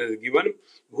 Example is given.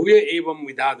 Bhuya evam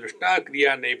vidha drushta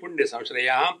kriya naipunya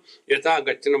samshraya yatha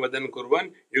gacchana vadan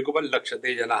kurvan yukabal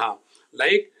lakshate janaha.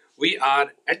 Like we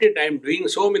are at a time doing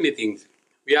so many things.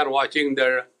 We are watching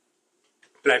the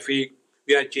traffic,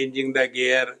 we are changing the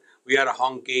gear, we are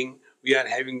honking, we are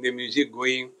having the music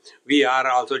going, we are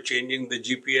also changing the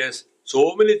GPS.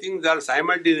 So many things are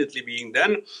simultaneously being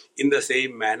done in the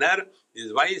same manner.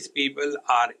 These wise people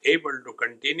are able to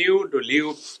continue to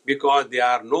live because they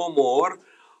are no more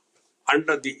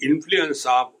under the influence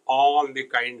of all the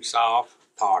kinds of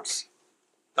thoughts.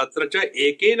 Tatracha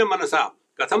ekena manasa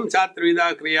katham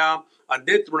chatrivida kriya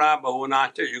adhetruna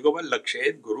bahuna cha yugaval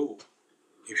lakshet guru.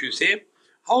 If you say,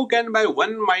 how can by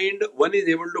one mind one is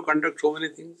able to conduct so many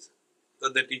things? So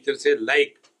the teacher said,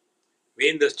 like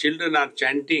when the children are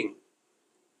chanting,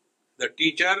 the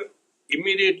teacher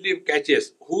immediately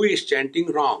catches who is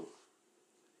chanting wrong.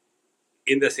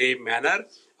 In the same manner,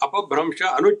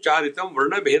 apabhramsha anucharitam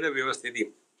varna bheda vyavasthiti.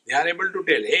 They are able to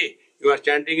tell, hey, you are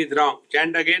chanting is wrong,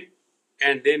 chant again.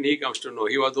 And then he comes to know,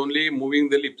 he was only moving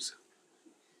the lips.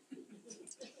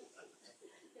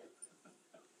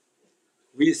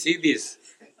 We see this.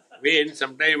 when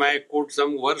sometime I quote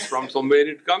some verse from somewhere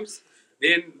it comes,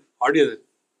 then audience,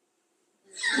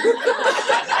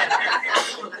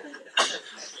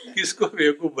 किसको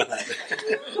बेवकूफ बना रहे?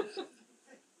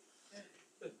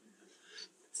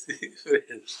 See,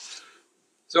 friends.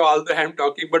 So although I am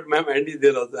talking, but my mind is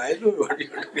there also. I know what you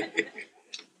are doing.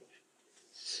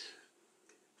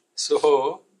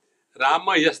 So,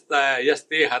 Rama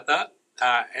yaste hata,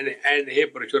 and hey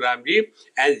Parshuramji,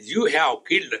 as you have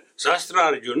killed Sahasra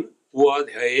Arjun, who was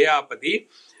Hayapati,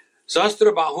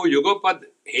 Sahasra Bahu Yugopad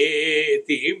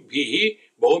Heti Bhihi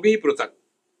Bhobi Prutak.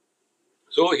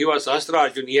 So he was Sahasra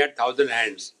Arjun, he had 1,000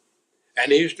 hands.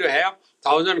 And he used to have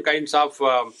 1,000 kinds of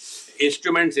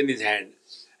instruments in his hand.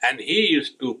 And he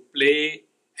used to play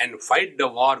and fight the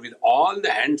war with all the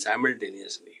hands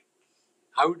simultaneously.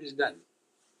 How it is done?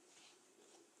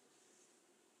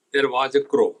 There was a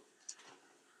crow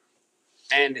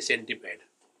and a centipede.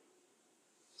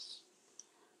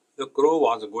 The crow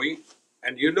was going,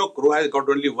 and you know crow has got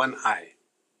only one eye.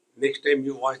 Next time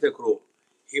you watch the crow,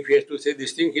 if he has to say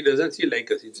this thing, he doesn't see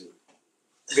like us.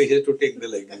 He has to take the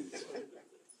like this.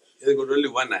 He has got only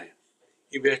one eye.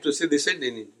 If he has to say this,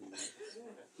 then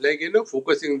like,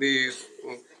 focusing the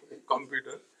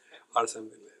computer or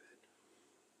something like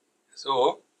that.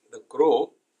 So, the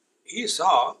crow, he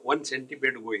saw one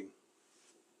centipede going.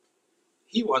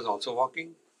 He was also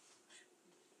walking.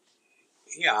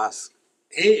 He asked,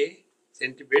 hey,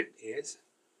 centipede, yes,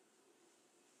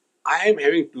 I am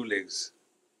having 2 legs.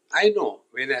 I know,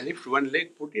 when I lift one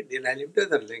leg, put it, then I lift the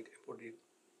other leg, put it.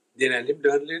 Then I lift the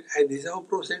other leg, and this is how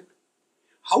process.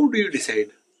 How do you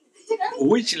decide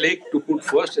which leg to put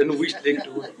first and which leg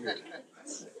to put later?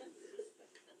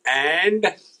 And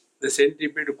the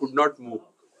centipede could not move.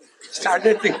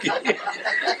 Started thinking.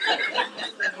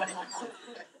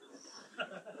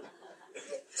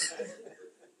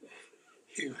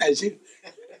 Imagine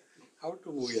how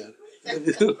to move here.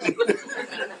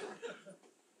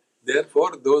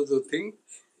 Therefore, those who think,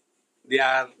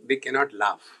 they cannot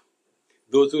laugh.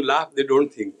 Those who laugh, they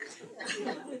don't think.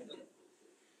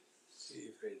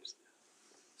 See, friends.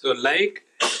 So, like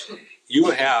you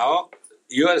have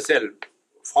yourself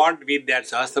fought with that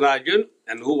Sahasrarjun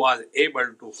and who was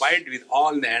able to fight with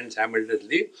all the hands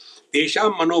simultaneously,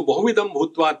 Tesham mano bahuvidam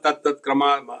bhutva tat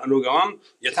krama anugamam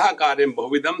yatha karyam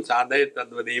bahuvidam sadhay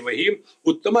tadvadevahi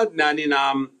uttama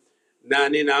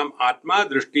jnaninam atma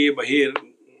drishti bahir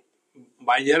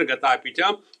बाह्यर गतापि च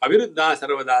अविरुद्धा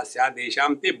सर्वदा स्यात्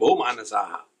तेषां ते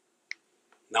बहुमानसाः.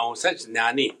 Now such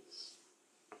jnani,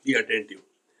 be attentive.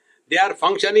 They are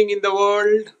functioning in the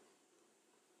world,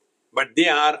 but they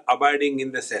are abiding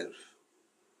in the self.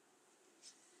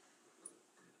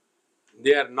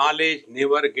 Their knowledge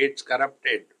never gets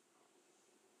corrupted.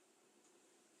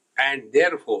 And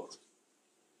therefore,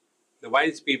 the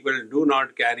wise people do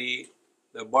not carry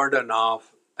the burden of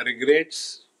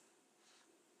regrets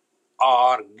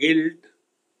or guilt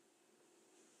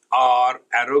or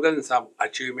arrogance of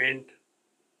achievement.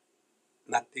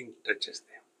 Nothing touches them.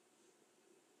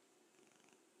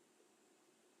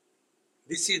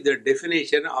 This is the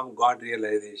definition of God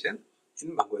realization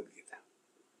in Bhagavad Gita.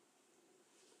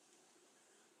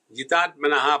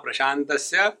 Jitatmanaha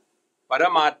prashantasya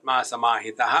paramatma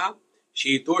samahitaha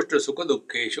shitoshta sukha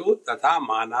dukkheshu tatha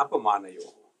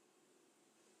manapamanayoh.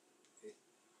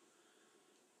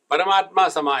 Paramatma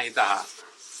samahitaha.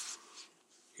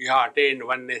 You have attained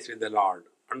oneness with the Lord.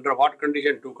 Under what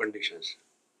condition? 2 conditions.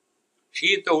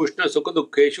 Shita ushna sukha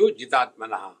dukkheshu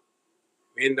jitatmanaha.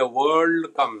 When the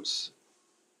world comes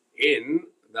in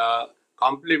the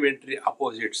complementary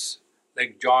opposites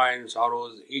like joy and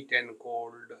sorrows, heat and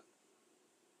cold,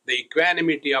 the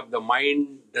equanimity of the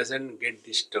mind doesn't get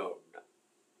disturbed.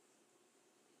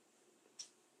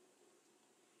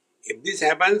 If this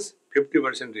happens,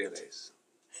 50% realize.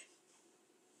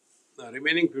 The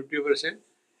remaining 50%,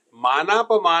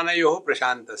 manapamanayoh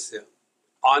prashantasya,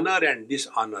 honor and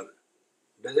dishonor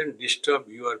doesn't disturb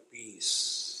your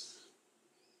peace.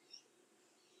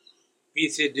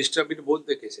 Peace is disturbed in both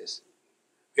the cases.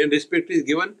 When respect is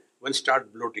given, one starts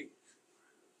bloating.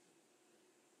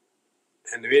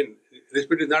 And when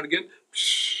respect is not given,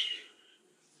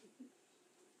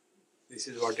 this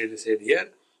is what it is said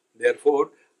here.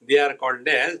 Therefore, they are called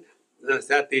as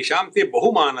tesham te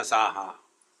bahumanasaha.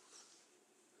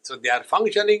 So they are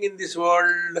functioning in this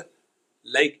world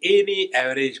like any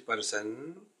average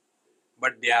person,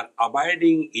 but they are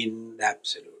abiding in the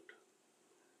absolute.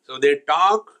 So they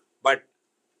talk, but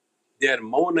their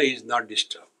mauna is not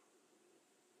disturbed.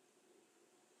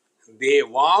 They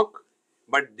walk,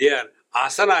 but their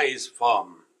asana is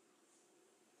firm.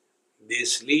 They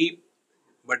sleep,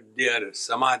 but their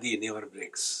samadhi never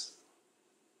breaks.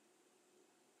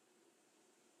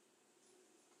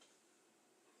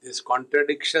 These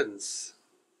contradictions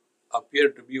appear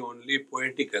to be only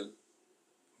poetical,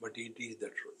 but it is the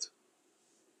truth.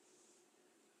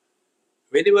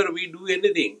 Whenever we do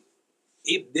anything,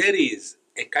 if there is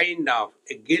a kind of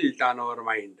a guilt on our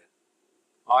mind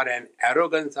or an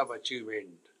arrogance of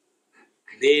achievement,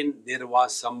 then there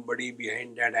was somebody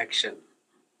behind that action.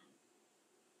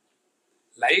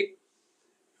 Like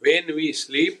when we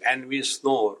sleep and we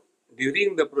snore,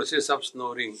 during the process of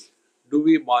snoring, do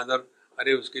we bother,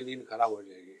 अरे उसकी नींद खराब हो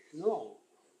जाएगी? No,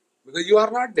 because you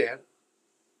are not there.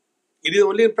 It is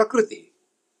only in Prakriti.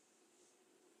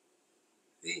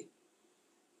 See?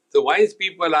 So wise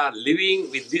people are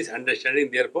living with this understanding.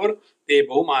 Therefore, te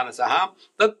bahumanasaha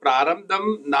tat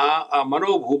prarabdham na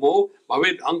manobhumo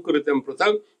bhavet ankuritam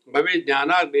pruthak bhavet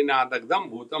jnana gninadagdam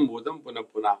bhutam bhutam punah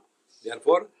punah.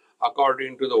 Therefore,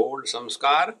 according to the old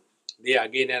samskar, they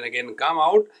again and again come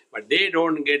out, but they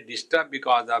don't get disturbed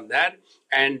because of that.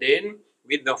 And then,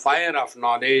 with the fire of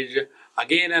knowledge,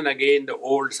 again and again the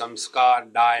old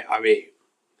samskar die away.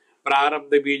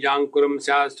 Prarabdha bijankuram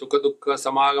syat sukha dukkha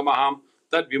samagamaham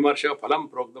tad vimarsha phalam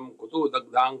prokdam kutu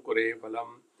dagdankure phalam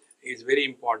is very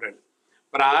important.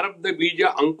 Prarabdha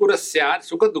bija ankura syat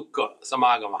sukha dukkha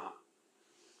samagamaha.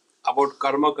 About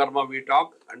karma we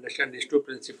talk, understand these two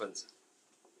principles.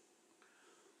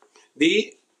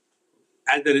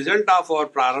 As the result of our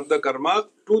prarabdha karma,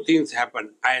 two things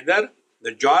happen. Either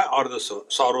the joy or the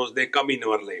sorrows, they come in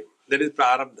our life. That is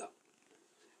prarabdha.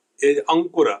 It is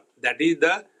ankura, that is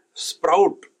the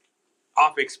sprout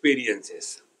of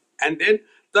experiences. And then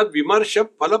the vimarsha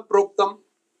phala proktam.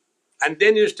 And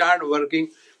then you start working.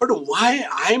 But why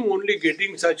I am only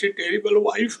getting such a terrible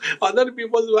wife? Other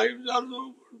people's wives are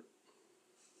so good.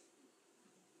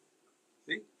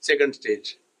 See? Second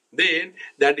stage. Then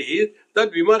that is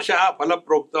that vimarsha phala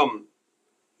proktam.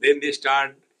 Then they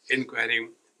start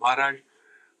inquiring, Maharaj,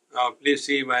 please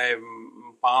see my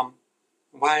palm.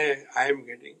 Why I am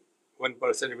getting? One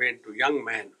person went to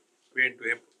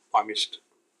a palmist.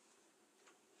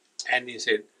 And he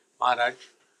said, Maharaj,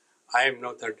 I am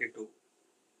now 32.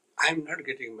 I am not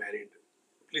getting married.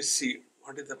 Please see,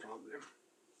 what is the problem?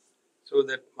 So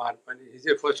that Mahatma, he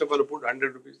said, first of all, put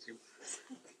 100 rupees.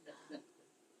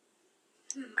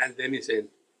 And then he said,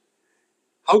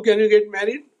 how can you get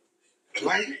married?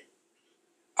 Why?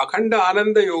 Akhanda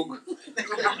Ananda Yoga.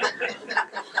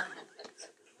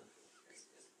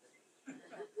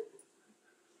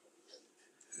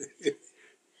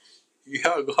 You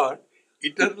have got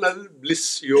eternal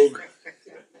bliss yoga.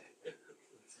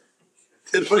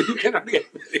 Therefore you cannot get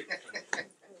married.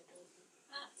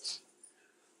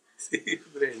 See,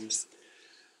 friends.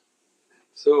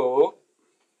 So,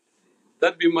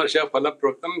 tad vimarsha phala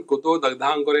proktam kuto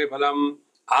dagdhankure phalam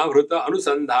avrita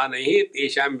anusandhanahi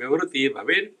tesham vyavruti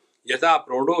bhavet yata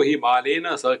prodo hi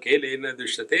balena sa khelena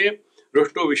dushyate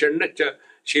rushto vishannacha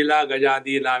shila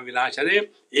gajadina vinashane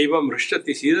evam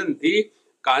rishtati sidanti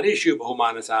karishu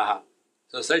bahumanasaha.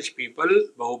 So such people,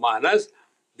 bahumanas,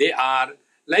 they are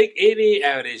like any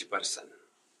average person.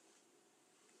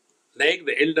 Like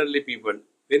the elderly people,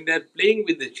 when they are playing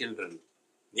with the children,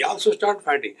 they also start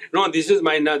fighting. No, this is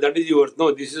mine, no, that is yours.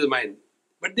 No, this is mine.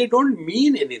 But they don't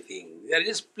mean anything. They are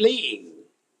just playing.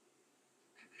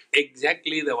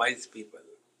 Exactly the wise people.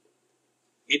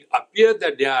 It appears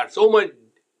that they are so much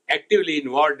actively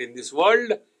involved in this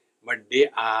world, but they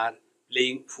are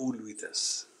playing fool with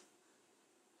us.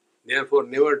 Therefore,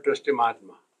 never trust a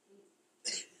Mahatma.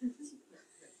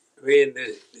 When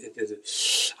they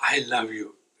say, I love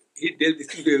you, he tells this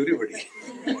to everybody.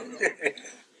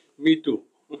 Me too.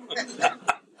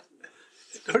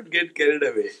 Don't get carried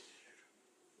away.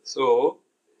 So,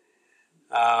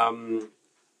 evam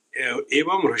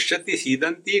hrishyati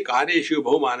sidanti karyeshu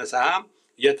bahumanasaha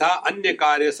yatha anya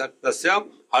karya saktasya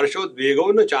harshod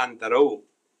na chantarau.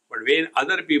 But when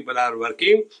other people are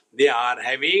working, they are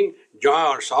having joy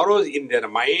or sorrows in their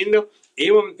mind.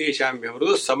 Evam tesham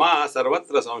vyavruto sama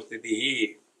sarvatra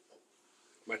samstitihi.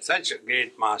 But such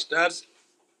great masters,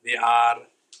 they are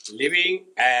living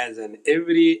as an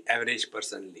every average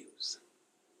person lives.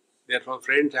 Therefore,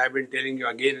 friends, I have been telling you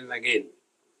again and again,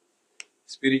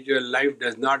 spiritual life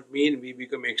does not mean we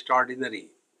become extraordinary.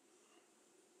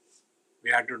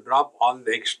 We have to drop all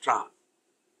the extra.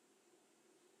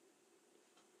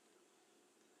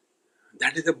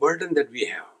 That is the burden that we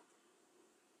have.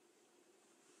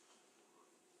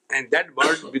 And that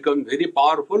burden becomes very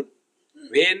powerful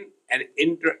when an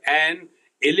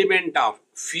element of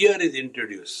fear is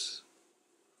introduced.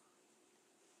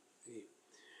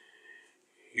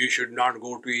 You should not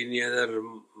go to any other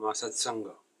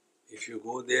satsanga. If you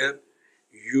go there,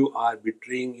 you are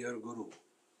betraying your guru.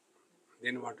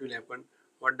 Then what will happen?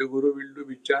 What the Guru will do,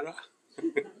 bichara?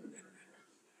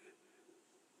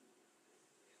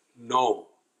 No.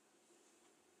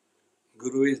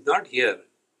 Guru is not here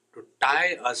to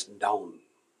tie us down.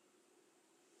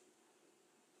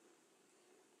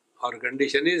 Our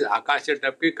condition is आकाश से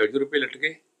टपके खजूर पे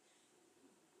लटके.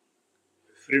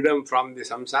 Freedom from the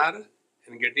samsara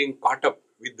and getting caught up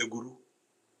with the Guru.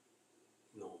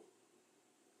 No.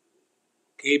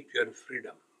 Keep your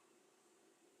freedom.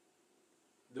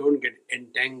 Don't get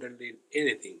entangled in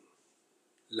anything.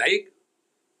 Like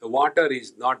the water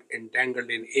is not entangled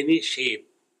in any shape,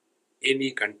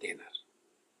 any container.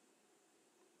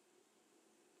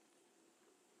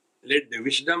 Let the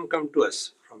wisdom come to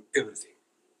us from everything.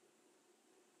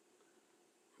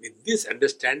 With this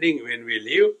understanding, when we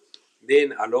live,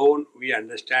 then alone we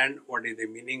understand what is the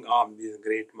meaning of these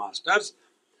great masters.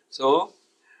 So,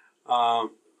 now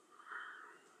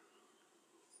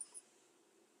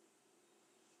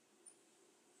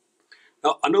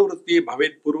anuvritti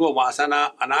bhavet purva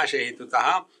vasana anasha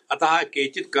hetutah atah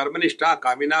kechit karmanishta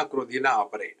kamina krodhina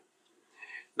apare.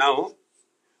 Now,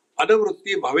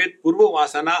 anuvritti bhavet purva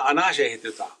vasana anasha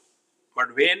hetutah.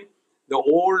 But when the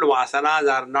old vasanas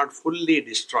are not fully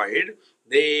destroyed,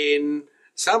 then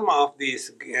some of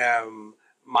these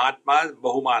Mahatmas,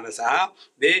 Bahumanasa,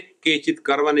 they kechit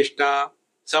karmanishta,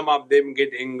 some of them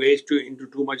get engaged into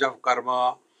too much of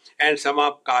karma, and some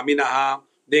of kaminaha,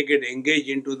 they get engaged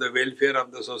into the welfare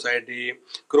of the society,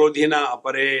 krodhina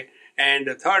apare, and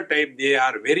the third type, they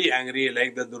are very angry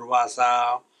like the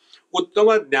Durvasa.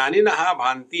 Uttama jnaninaha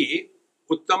bhanti,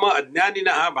 Uttama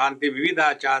ajnaninaha bhanti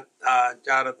vividachara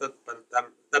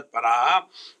tatparaha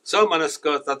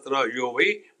samanaska tatra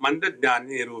yovai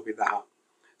mandajnani nirupitaha.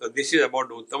 So this is about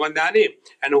Uttama jnani.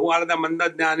 And who are the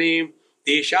mandajnani?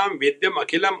 Tesham vedyam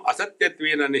akhilam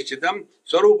asatyatvena nishchitam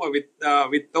swarupa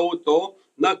vittau to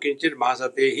na kinchit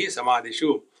bhasate hi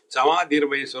samadhishu.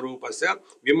 Samadhirvai swarupasya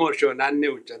vimorsho nanya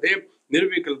uchate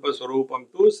nirvikalpa swarupam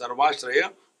tu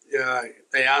sarvashraya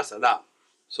taya sada.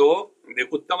 So the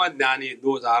Uttama jnani,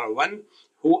 those are one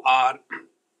who are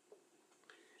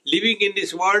living in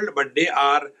this world, but they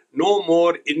are no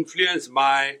more influenced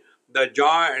by the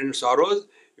joy and sorrows.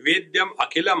 Vedyam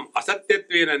akhilam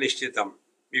asatyatvena nishchitam.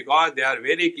 Because they are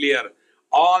very clear,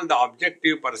 all the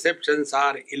objective perceptions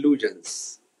are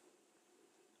illusions.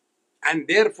 And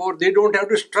therefore they don't have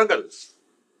to struggle.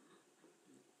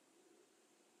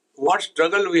 What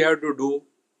struggle we have to do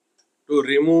to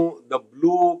remove the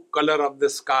blue color of the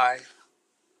sky?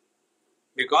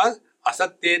 Because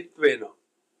asatyatvena,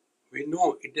 we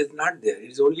know it is not there,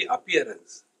 it is only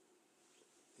appearance.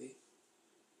 See?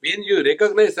 When you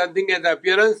recognize something as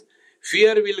appearance,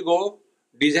 fear will go,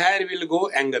 desire will go,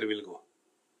 anger will go.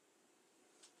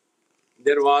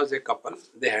 There was a couple,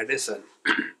 they had a son,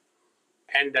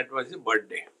 and that was his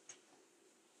birthday.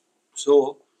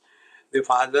 So the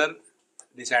father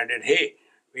decided, hey,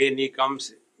 when he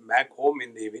comes back home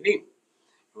in the evening,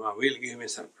 we'll give him a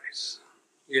surprise.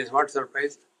 Yes, what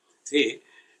surprise? See,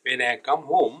 when I come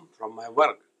home from my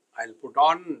work, I'll put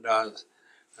on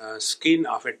the skin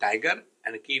of a tiger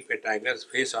and keep a tiger's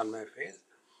face on my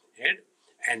head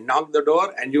and knock the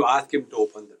door and you ask him to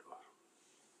open the door.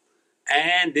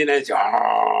 And then I say,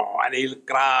 oh, and he'll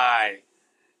cry.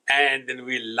 And then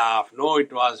we'll laugh. No,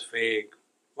 it was fake.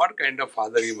 What kind of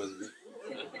father he must be?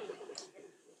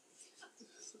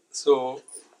 So,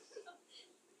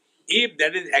 if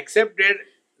that is accepted,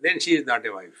 then she is not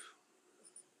a wife.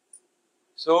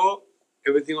 So,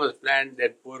 everything was planned.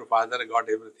 That poor father got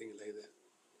everything like that.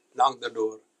 Knocked the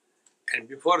door. And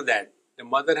before that, the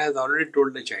mother has already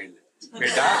told the child,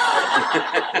 Beta,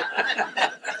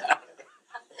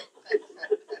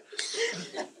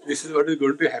 this is what is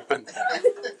going to happen.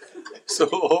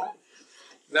 So,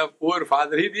 the poor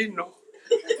father, he didn't know.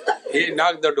 He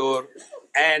knocked the door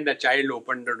and the child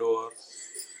opened the door.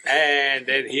 And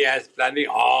then he has planning,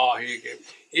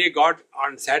 he got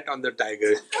sat on the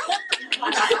tiger.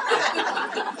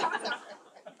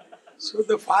 So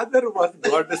the father got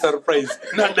the surprise,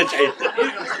 not the child.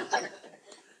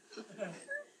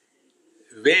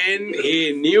 When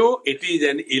he knew it is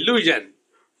an illusion,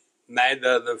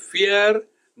 neither the fear,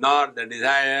 nor the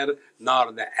desire,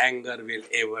 nor the anger will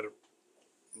ever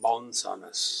bounce on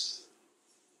us.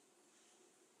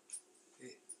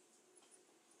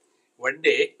 One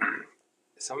day,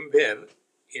 somewhere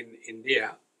in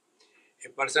India, a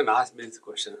person asked me this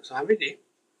question. So, Hamidi,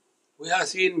 we have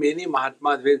seen many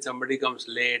Mahatmas, when somebody comes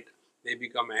late, they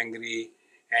become angry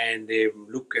and they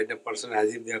look at the person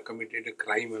as if they have committed a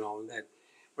crime and all that.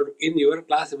 But in your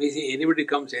class, we see anybody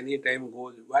comes anytime,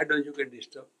 goes, why don't you get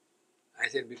disturbed? I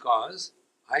said, because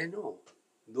I know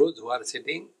those who are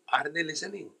sitting, are they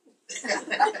listening?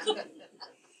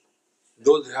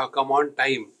 Those who have come on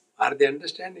time, are they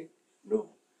understanding? No.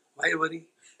 Why worry?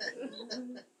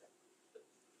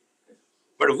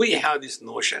 But we have this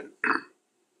notion.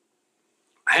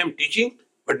 I am teaching,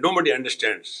 but nobody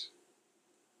understands.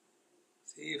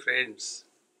 See, friends,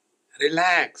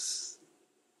 relax.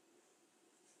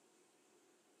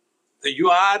 So you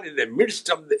are in the midst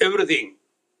of everything,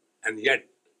 and yet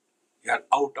you are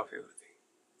out of everything.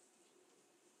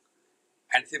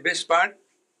 And the best part,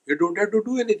 you don't have to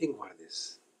do anything for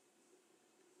this.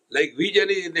 Like vision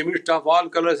is in the midst of all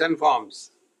colors and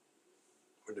forms.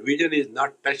 But vision is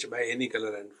not touched by any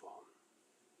color and form.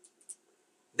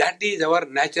 That is our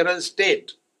natural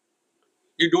state.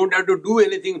 You don't have to do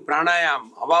anything,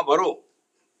 pranayam, hava bharo.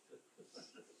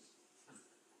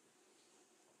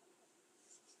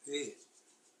 See?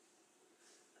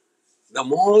 The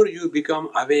more you become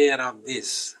aware of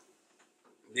this,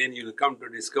 then you will come to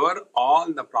discover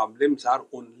all the problems are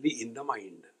only in the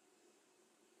mind.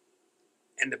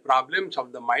 And the problems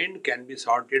of the mind can be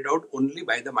sorted out only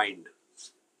by the mind,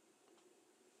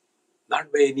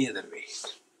 not by any other way.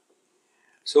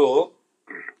 So,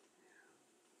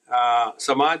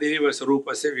 samadheva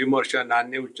sarupasya vimarsha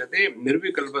nanya uchyate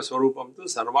nirvikalpa sarupam tu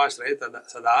sarvashraya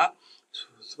sada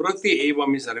sprati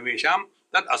evami sarvesham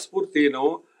tad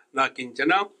aspurteno na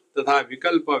kinchana tatha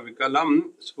vikalpa vikalam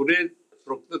spuret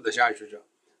prukta dashashuja.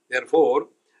 Therefore,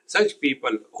 such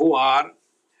people who are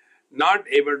not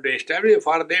able to establish,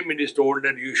 for them it is told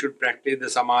that you should practice the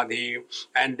samadhi,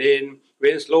 and then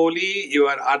when slowly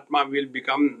your atma will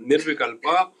become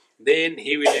nirvikalpa, then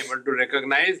he will be able to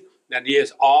recognize that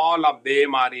yes, all of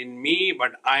them are in me,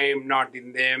 but I am not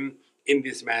in them in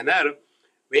this manner.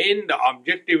 When the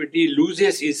objectivity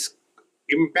loses its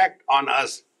impact on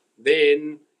us,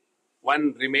 then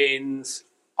one remains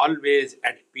always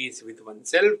at peace with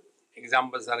oneself.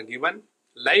 Examples are given,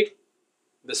 like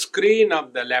the screen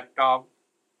of the laptop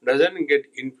doesn't get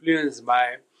influenced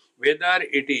by whether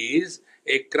it is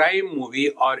a crime movie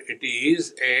or it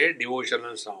is a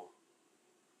devotional song.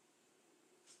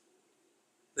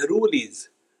 The rule is,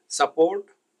 support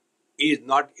is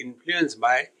not influenced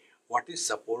by what is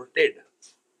supported.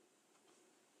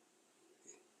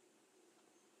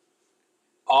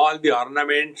 All the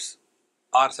ornaments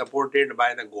are supported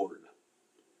by the gold.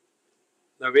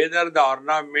 Now, whether the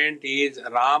ornament is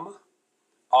Ram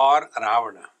or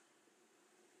Ravana.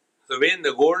 So when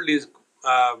the gold is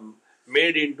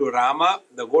made into Rama,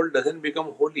 the gold doesn't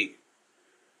become holy.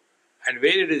 And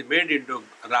when it is made into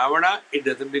Ravana, it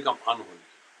doesn't become unholy.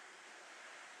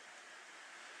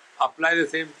 Apply the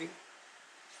same thing.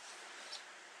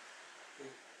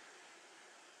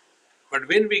 But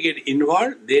when we get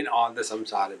involved, then all the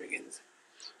samsara begins.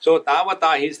 So, tavata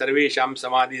hi sarvesham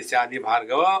samadhi syadi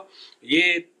bhargava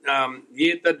ye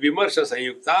tad vimarsha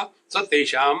sanyukta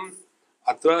satesham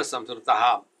atva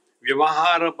samsrutaha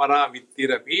vyavahara para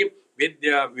vittirapi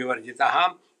vidya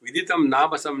vivarjitaha viditam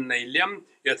nabasam nailyam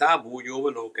yatha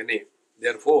bhujova lokane.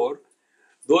 Therefore,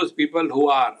 those people who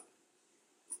are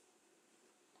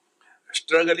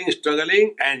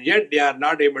struggling and yet they are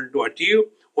not able to achieve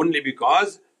only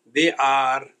because they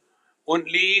are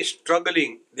only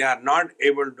struggling. They are not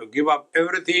able to give up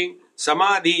everything.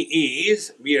 Samadhi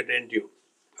is, be attentive.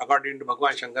 According to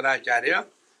Bhagavan Shankaracharya,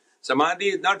 Samadhi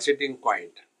is not sitting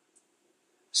quiet.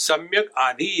 Samyak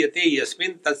adhiyate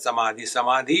yasmin tat samadhi.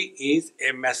 Samadhi is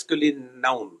a masculine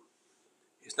noun.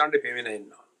 It's not a feminine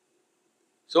noun.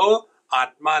 So,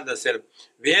 Atma, the self,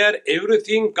 where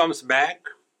everything comes back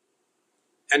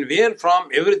and where from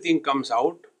everything comes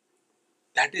out,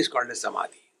 that is called a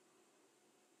Samadhi.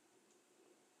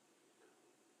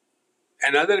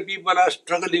 And other people are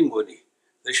struggling only.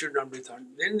 They should not be thought.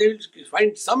 Then they will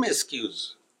find some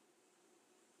excuse.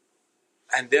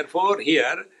 And therefore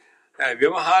here,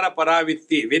 Vyamahara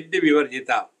Paravitti, Vidya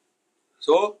Vivarjita.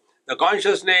 So, the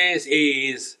consciousness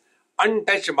is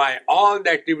untouched by all the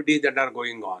activities that are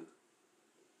going on.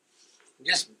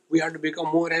 Just we have to become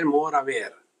more and more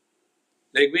aware.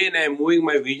 Like when I am moving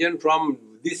my vision from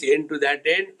this end to that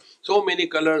end, so many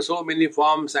colors, so many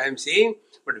forms I am seeing,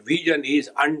 but vision is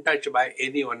untouched by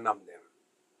any one of them.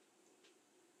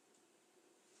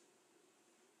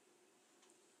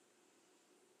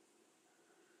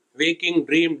 Waking,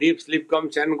 dream, deep sleep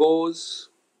comes and goes,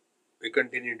 we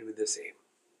continue to be the same.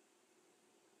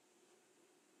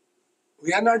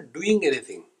 We are not doing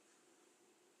anything.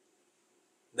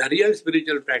 The real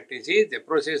spiritual practice is the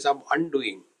process of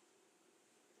undoing.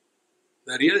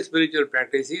 The real spiritual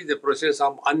practice is the process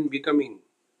of unbecoming.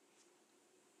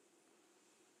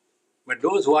 But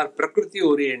those who are Prakriti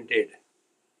oriented,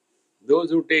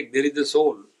 those who take there is a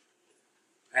soul,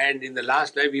 and in the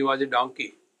last life he was a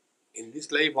donkey, In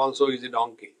this life also is a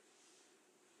donkey.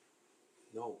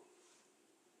 No.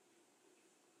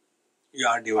 You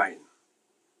are divine.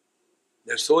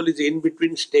 The soul is in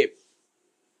between step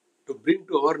to bring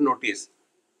to our notice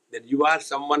that you are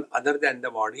someone other than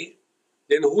the body.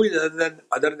 Then who is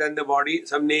other than the body?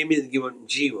 Some name is given,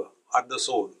 Jiva or the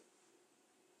soul.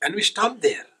 And we stop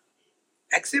there.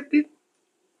 Accept it.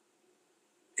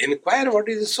 Inquire what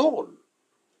is the soul.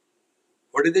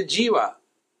 What is the Jiva?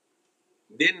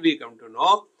 Then we come to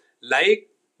know, like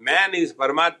man is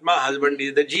Paramatma, husband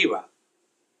is the Jiva,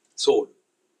 soul.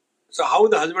 So how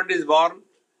the husband is born?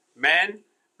 Man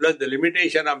plus the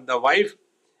limitation of the wife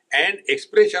and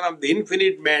expression of the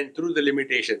infinite man through the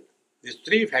limitation. These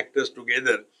three factors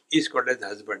together is called as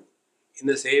husband. In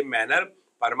the same manner,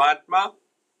 Paramatma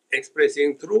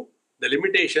expressing through the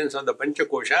limitations of the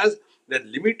Panchakoshas, that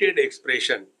limited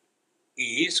expression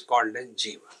is called as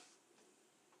Jiva.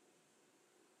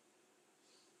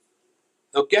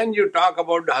 Now, can you talk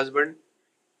about the husband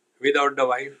without the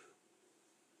wife?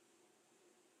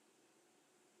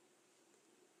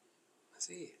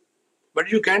 See, but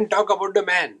you can talk about the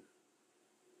man.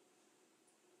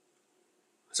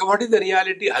 So, what is the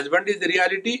reality? Husband is the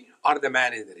reality or the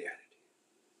man is the reality?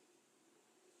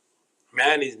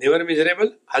 Man is never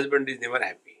miserable, husband is never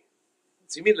happy.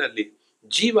 Similarly,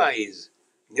 Jiva is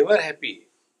never happy,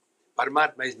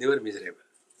 Paramatma is never miserable.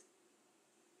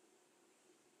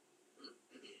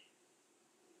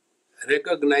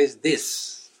 Recognize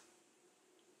this.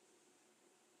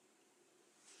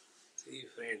 See,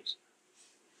 friends,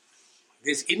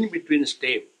 this in-between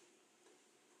step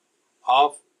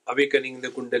of awakening the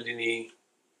Kundalini,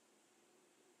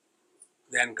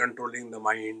 then controlling the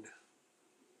mind,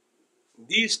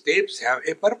 these steps have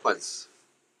a purpose.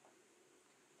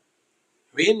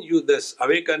 When you thus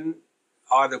awaken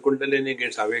or the Kundalini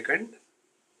gets awakened,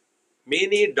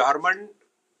 many dormant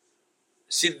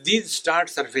siddhis start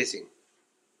surfacing.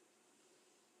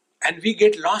 And we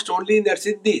get lost only in their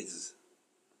siddhis.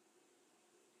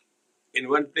 In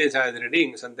one place I was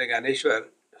reading, Santa Ganeshwar,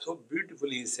 so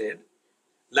beautifully he said,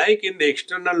 like in the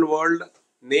external world,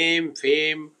 name,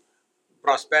 fame,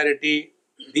 prosperity,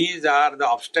 these are the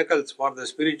obstacles for the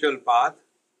spiritual path.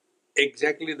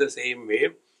 Exactly the same way,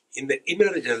 in the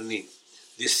inner journey,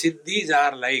 the siddhis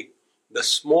are like the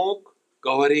smoke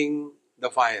covering the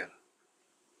fire.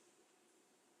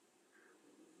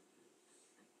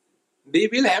 They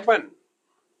will happen.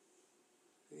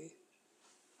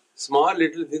 Small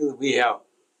little things we have.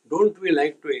 Don't we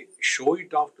like to show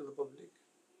it off to the public?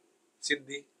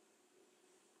 Siddhi.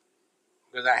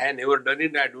 Because I have never done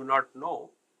it, I do not know.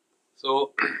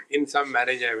 So, in some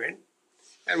marriage I went,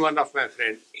 and one of my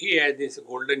friends, he had this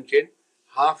golden chain,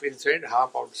 half inside,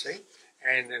 half outside,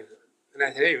 and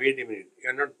I said, hey, wait a minute, you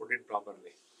have not put it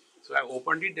properly. So I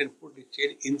opened it and put the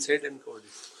chain inside and covered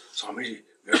it. Swamiji,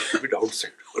 you have to keep it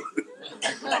outside.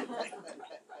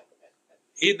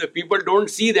 The people don't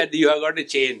see that you have got a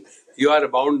chain. You are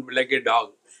bound like a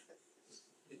dog.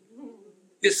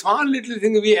 The small little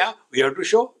thing we have to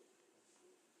show.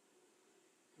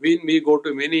 When we go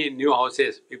to many new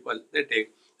houses, people, they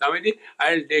take, Swamiji,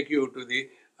 I will take you to the,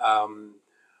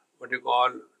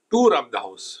 tour of the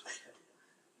house.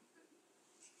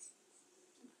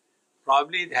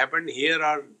 Probably it happened here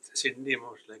or Sydney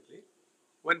most likely.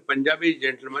 One Punjabi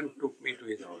gentleman took me to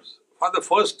his house. For the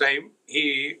first time,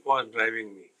 he was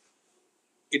driving me.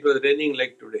 It was raining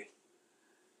like today.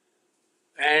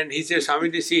 And he said,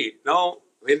 Swamiji, see, now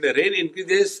when the rain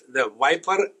increases, the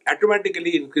wiper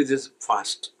automatically increases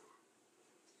fast.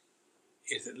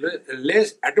 It's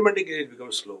less, automatically it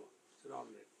becomes slow. So, all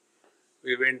right.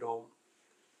 We went home.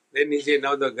 Then he said,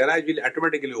 now the garage will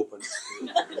automatically open.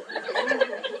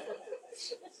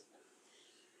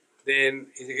 Then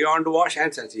he said, you want to wash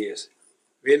hands? I said, yes.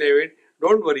 When I went,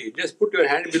 don't worry, just put your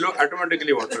hand below,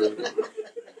 automatically water will come.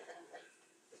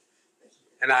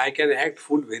 And I can act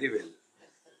fool very well.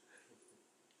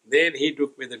 Then he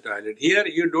took me to the toilet. Here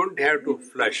you don't have to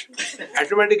flush.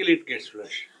 Automatically it gets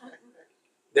flushed.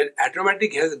 That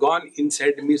automatic has gone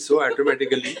inside me so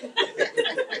automatically.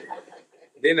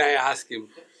 Then I ask him,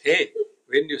 hey,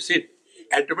 when you sit,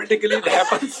 automatically it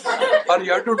happens or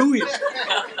you have to do it?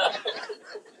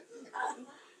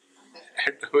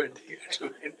 Automatic.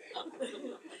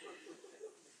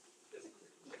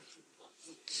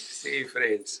 See,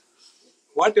 friends,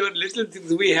 whatever little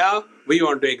things we have, we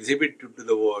want to exhibit to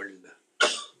the world.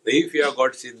 If you have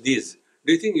got siddhis,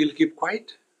 do you think you'll keep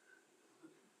quiet?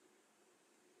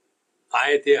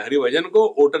 आए थे हरिभजन को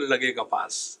hotel लगेगा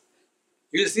पास.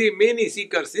 You see many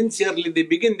seekers, sincerely they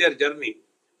begin their journey,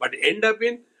 but end up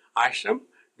in ashram,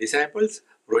 disciples,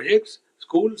 projects,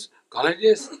 schools,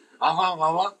 colleges,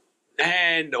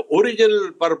 and the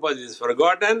original purpose is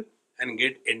forgotten and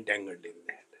get entangled in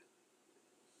that.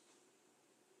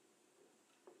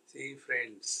 See,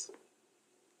 friends,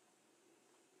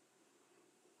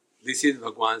 this is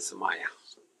Bhagwan's Maya.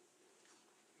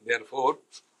 Therefore,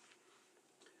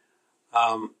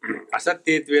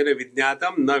 असत्यत्वेन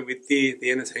विज्ञातम न वित्ति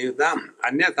तेन संयुताम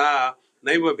अन्यथा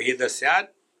नैव भेद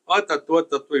स्यात् अतत्व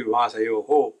तत्व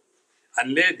विभासयोः.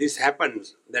 Unless this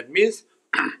happens, that means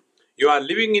you are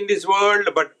living in this world,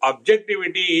 but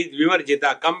objectivity is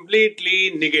vivarjita,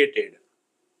 completely negated.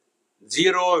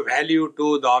 Zero value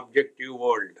to the objective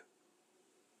world.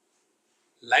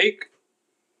 Like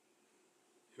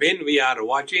when we are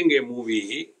watching a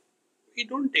movie, we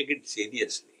don't take it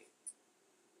seriously.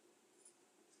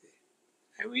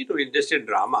 And we don't just a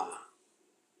drama.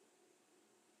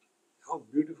 How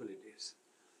beautiful it is.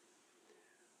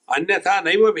 Anyatha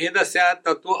naiva bhedasya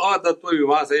tattva atattva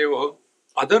vivasayoh.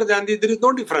 Other than this, there is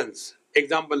no difference.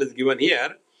 Example is given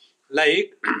here,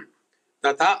 like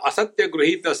तथा असत्य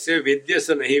गृहीतस्य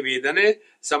वेद्यस्य नहि वेदने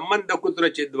संबंध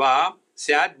कुत्रचिद्वा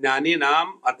स्यात्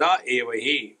ज्ञानिनाम अतः एव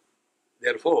हि.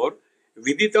 Therefore,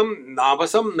 viditam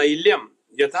navasam nailyam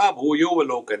yatha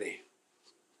bhuyovalokane.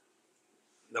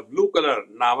 The blue color,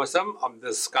 navasam of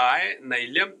the sky,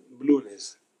 nailyam,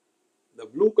 blueness. The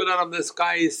blue color of the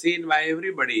sky is seen by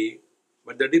everybody,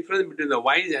 but the difference between the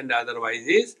wise and the otherwise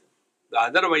is, the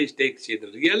otherwise takes it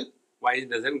real, wise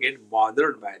doesn't get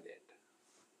bothered by that.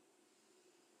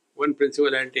 One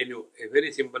principle I will tell you, a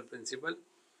very simple principle.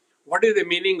 What is the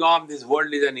meaning of this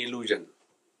world is an illusion?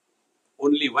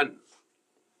 Only one.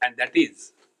 And that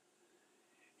is,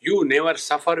 you never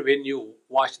suffer when you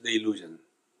watch the illusion.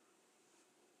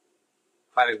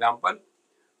 For example,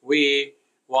 we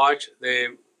watch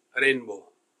the rainbow.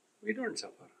 We don't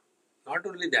suffer. Not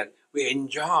only that, we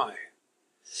enjoy.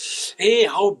 Hey,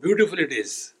 how beautiful it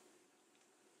is.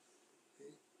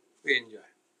 We enjoy.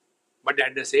 But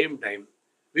at the same time,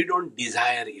 we don't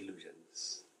desire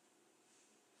illusions.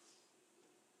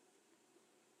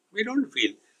 We don't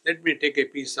feel, let me take a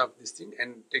piece of this thing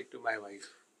and take to my wife.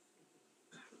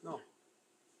 No.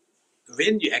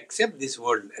 When you accept this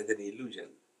world as an illusion,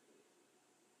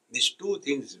 these two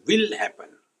things will happen.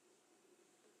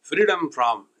 Freedom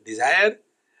from desire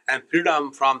and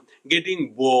freedom from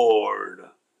getting bored.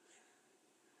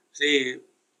 See,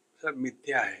 सब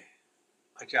मिथ्या है.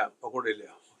 अच्छा, पकौड़े ले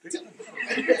आओ.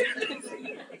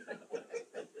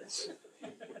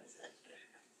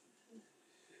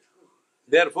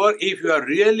 Therefore, if you are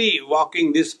really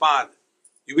walking this path,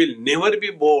 you will never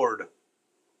be bored.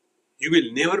 You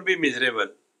will never be miserable.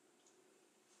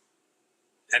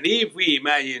 And if we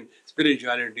imagine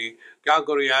spirituality, kya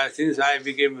karu yaar, since I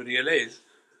became realized,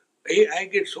 I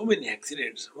get so many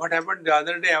accidents. What happened the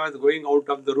other day, I was going out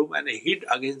of the room and I hit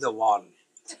against the wall.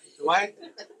 Why?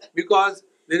 Because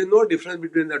there is no difference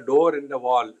between the door and the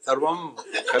wall. Sarvam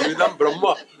Kalvidam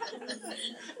Brahma.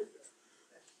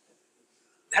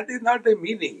 That is not the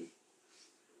meaning.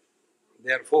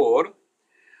 Therefore,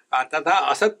 तथा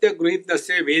असत्य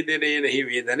गृहीतस्य वेदने नहि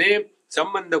वेदने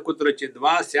संबंध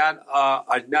कुत्रचिद्वा स्यात्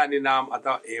अज्ञानिनाम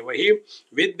अतः एव हि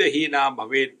विद्यहीनां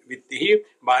भवेत् वित्तिः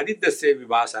बाधितस्य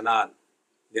विभासनात्.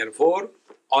 Therefore,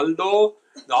 although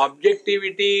the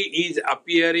objectivity is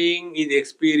appearing, is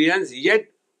experienced, yet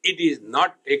it is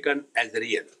not taken as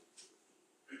real.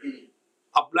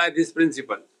 Apply this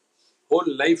principle. Whole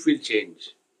life will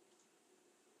change.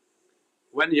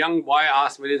 One young boy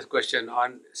asked me this question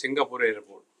on Singapore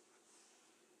airport.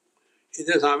 He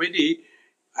said, Swamiji,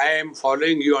 I am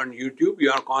following you on YouTube.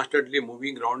 You are constantly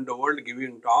moving around the world,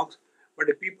 giving talks. But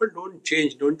if people don't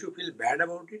change, don't you feel bad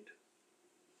about it?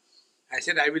 I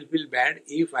said, I will feel bad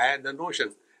if I had the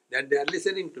notion that they are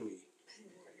listening to me.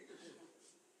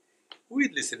 Who is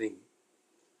listening?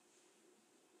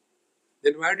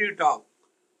 Then why do you talk?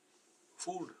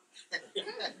 Food.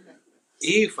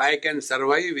 If I can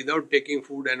survive without taking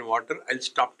food and water, I'll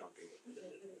stop talking.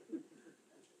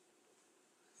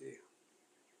 See?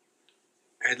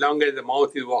 As long as the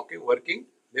mouth is working,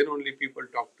 then only people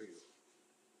talk to you.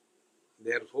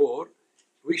 Therefore,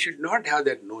 we should not have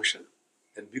that notion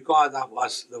that because of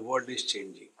us, the world is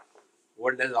changing. The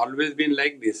world has always been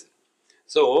like this.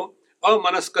 So,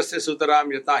 amanaskasya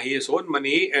sutaram yata hi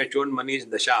sonmani chonmani's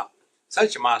dasha.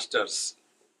 Such masters.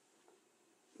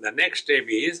 The next step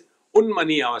is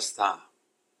Unmani avastha.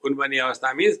 Unmani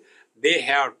avastha means they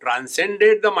have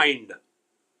transcended the mind.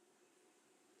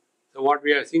 So what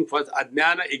we are seeing first,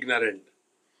 Ajnana, ignorant.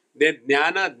 Then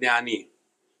Jnana, Jnani.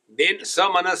 Then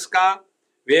Samanaska,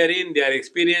 wherein they are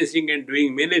experiencing and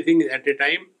doing many things at a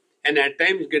time, and at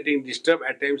times getting disturbed,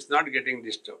 at times not getting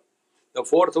disturbed. The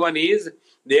fourth one is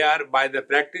they are by the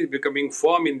practice becoming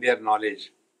firm in their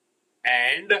knowledge.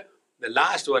 And the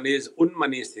last one is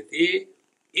Unmani Sthiti.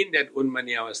 In that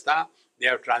Unmani Avastha, they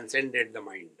have transcended the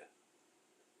mind.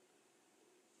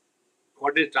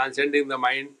 What is transcending the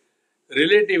mind?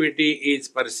 Relativity is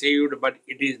perceived, but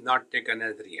it is not taken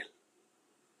as real.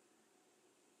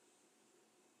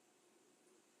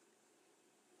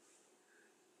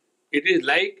 It is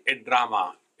like a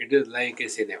drama. It is like a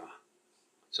cinema.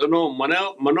 So no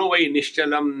manovai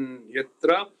nishchalam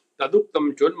yatra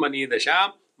taduktam chonmani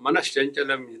dasha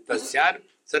manasyanchalam tasyar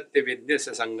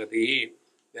satyavidyasya sangati.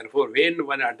 Therefore, when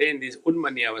one attains this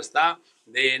unmani avastha,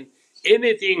 then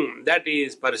anything that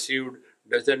is perceived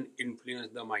doesn't influence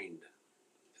the mind.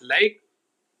 Like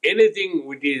anything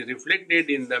which is reflected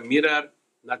in the mirror,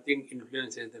 nothing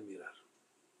influences the mirror.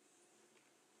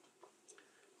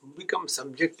 Becomes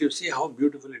subjective. See how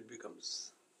beautiful it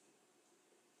becomes.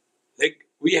 Like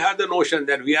we have the notion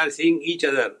that we are seeing each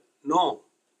other. No.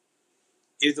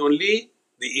 It's only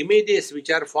the images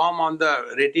which are formed on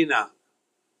the retina.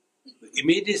 The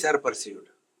images are perceived,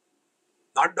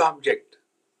 not the object.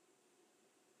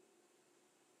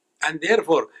 And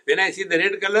therefore, when I see the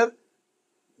red color,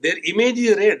 their image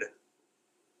is red.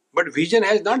 But vision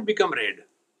has not become red.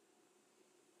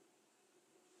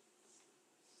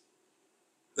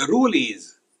 The rule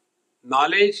is,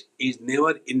 knowledge is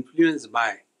never influenced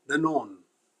by the known.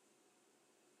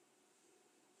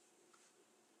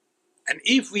 And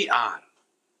if we are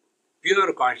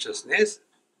pure consciousness,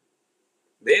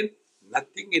 then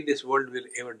nothing in this world will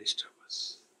ever disturb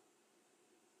us.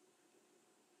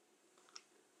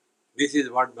 This is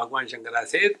what Bhagavan Shankara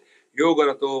said,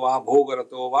 Yogarato va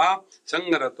bhogarato va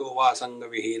sangarato va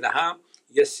sangavihinaha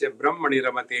yasya brahmani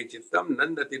ramate chittam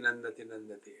nandati nandati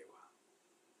nandati eva.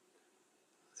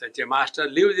 Such a master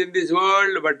lives in this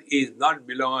world but is not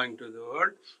belonging to the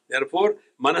world. Therefore,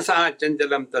 manasaha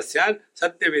chanchalam tasya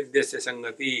satyavidyasya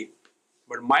sangati.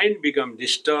 But mind becomes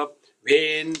disturbed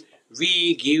when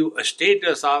we give a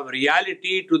status of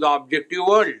reality to the objective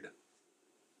world.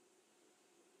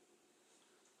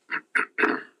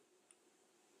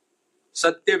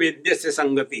 Satyavidyasya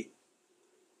sangati.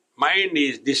 Mind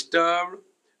is disturbed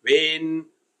when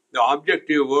the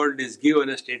objective world is given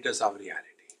a status of reality.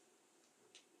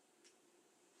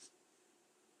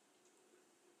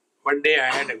 One day I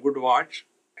had a good watch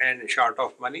and short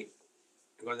of money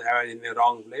because I was in the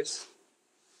wrong place.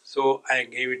 So I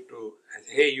gave it to, I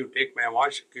said, hey, you take my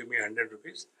watch, give me 100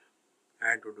 rupees. I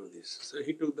had to do this. So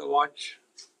he took the watch,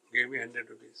 gave me 100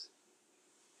 rupees.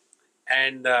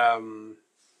 And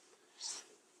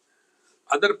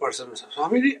other person said,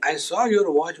 Swamiji, I saw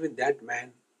your watch with that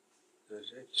man. So I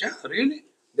said, yeah, really?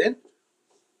 Then,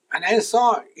 and I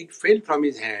saw it fell from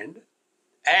his hand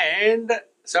and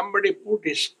somebody put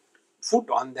his foot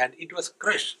on that, it was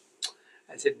crushed.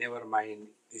 I said, never mind,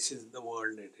 this is the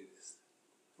world that it is.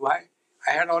 Why?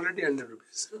 I had already 100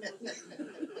 rupees.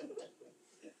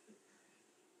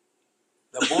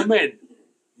 The moment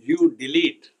you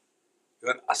delete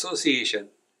your association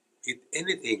with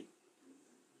anything,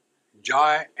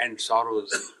 joy and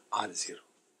sorrows are zero.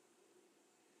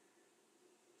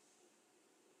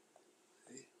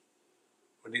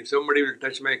 But if somebody will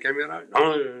touch my camera,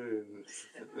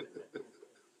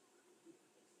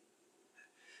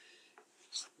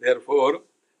 therefore,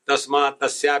 tasma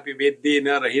tasyapi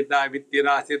veddena rahita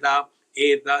vittirasita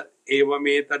eta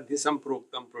evameta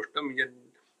sampruktam prustam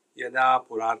yada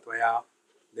puratvaya.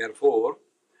 Therefore,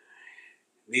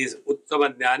 this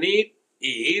Uttama Jnani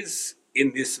is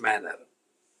in this manner.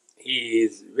 He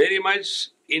is very much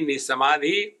in his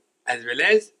samadhi as well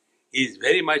as he is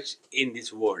very much in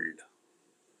this world.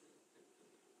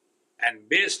 And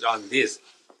based on this,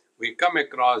 we come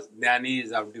across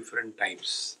Jnanis of different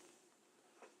types.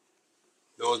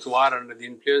 Those who are under the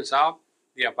influence of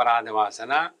the aparadha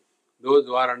vasana, those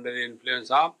who are under the influence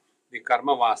of the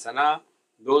karma vasana,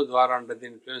 those who are under the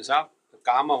influence of the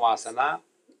kama vasana,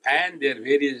 and their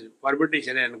various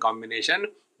permutation and combination,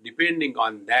 depending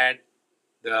on that,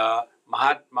 the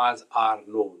Mahatmas are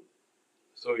known.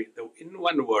 So, in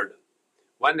one word,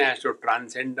 one has to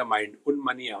transcend the mind,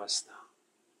 unmani avastha.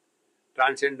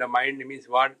 Transcend the mind means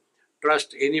what?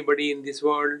 Trust anybody in this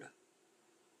world.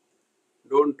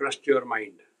 Don't trust your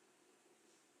mind.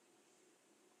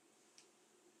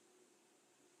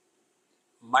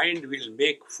 Mind will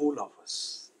make fool of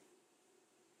us.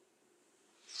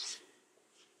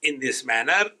 In this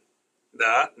manner,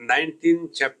 the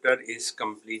 19th chapter is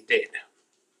completed.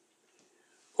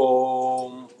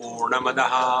 Om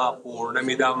Purnamadaha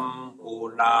Purnamidam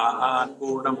Purnahat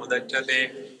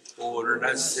Purnamudachyate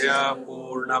Purnasya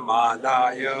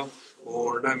Purnamadaya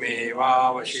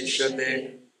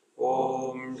पूर्णमेवावशिष्यते।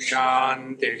 ओम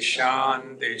शांति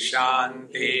शांति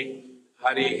शांति।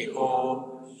 हरि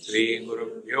ओम। श्री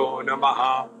गुरुभ्यो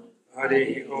नमः।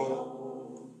 हरि ओम।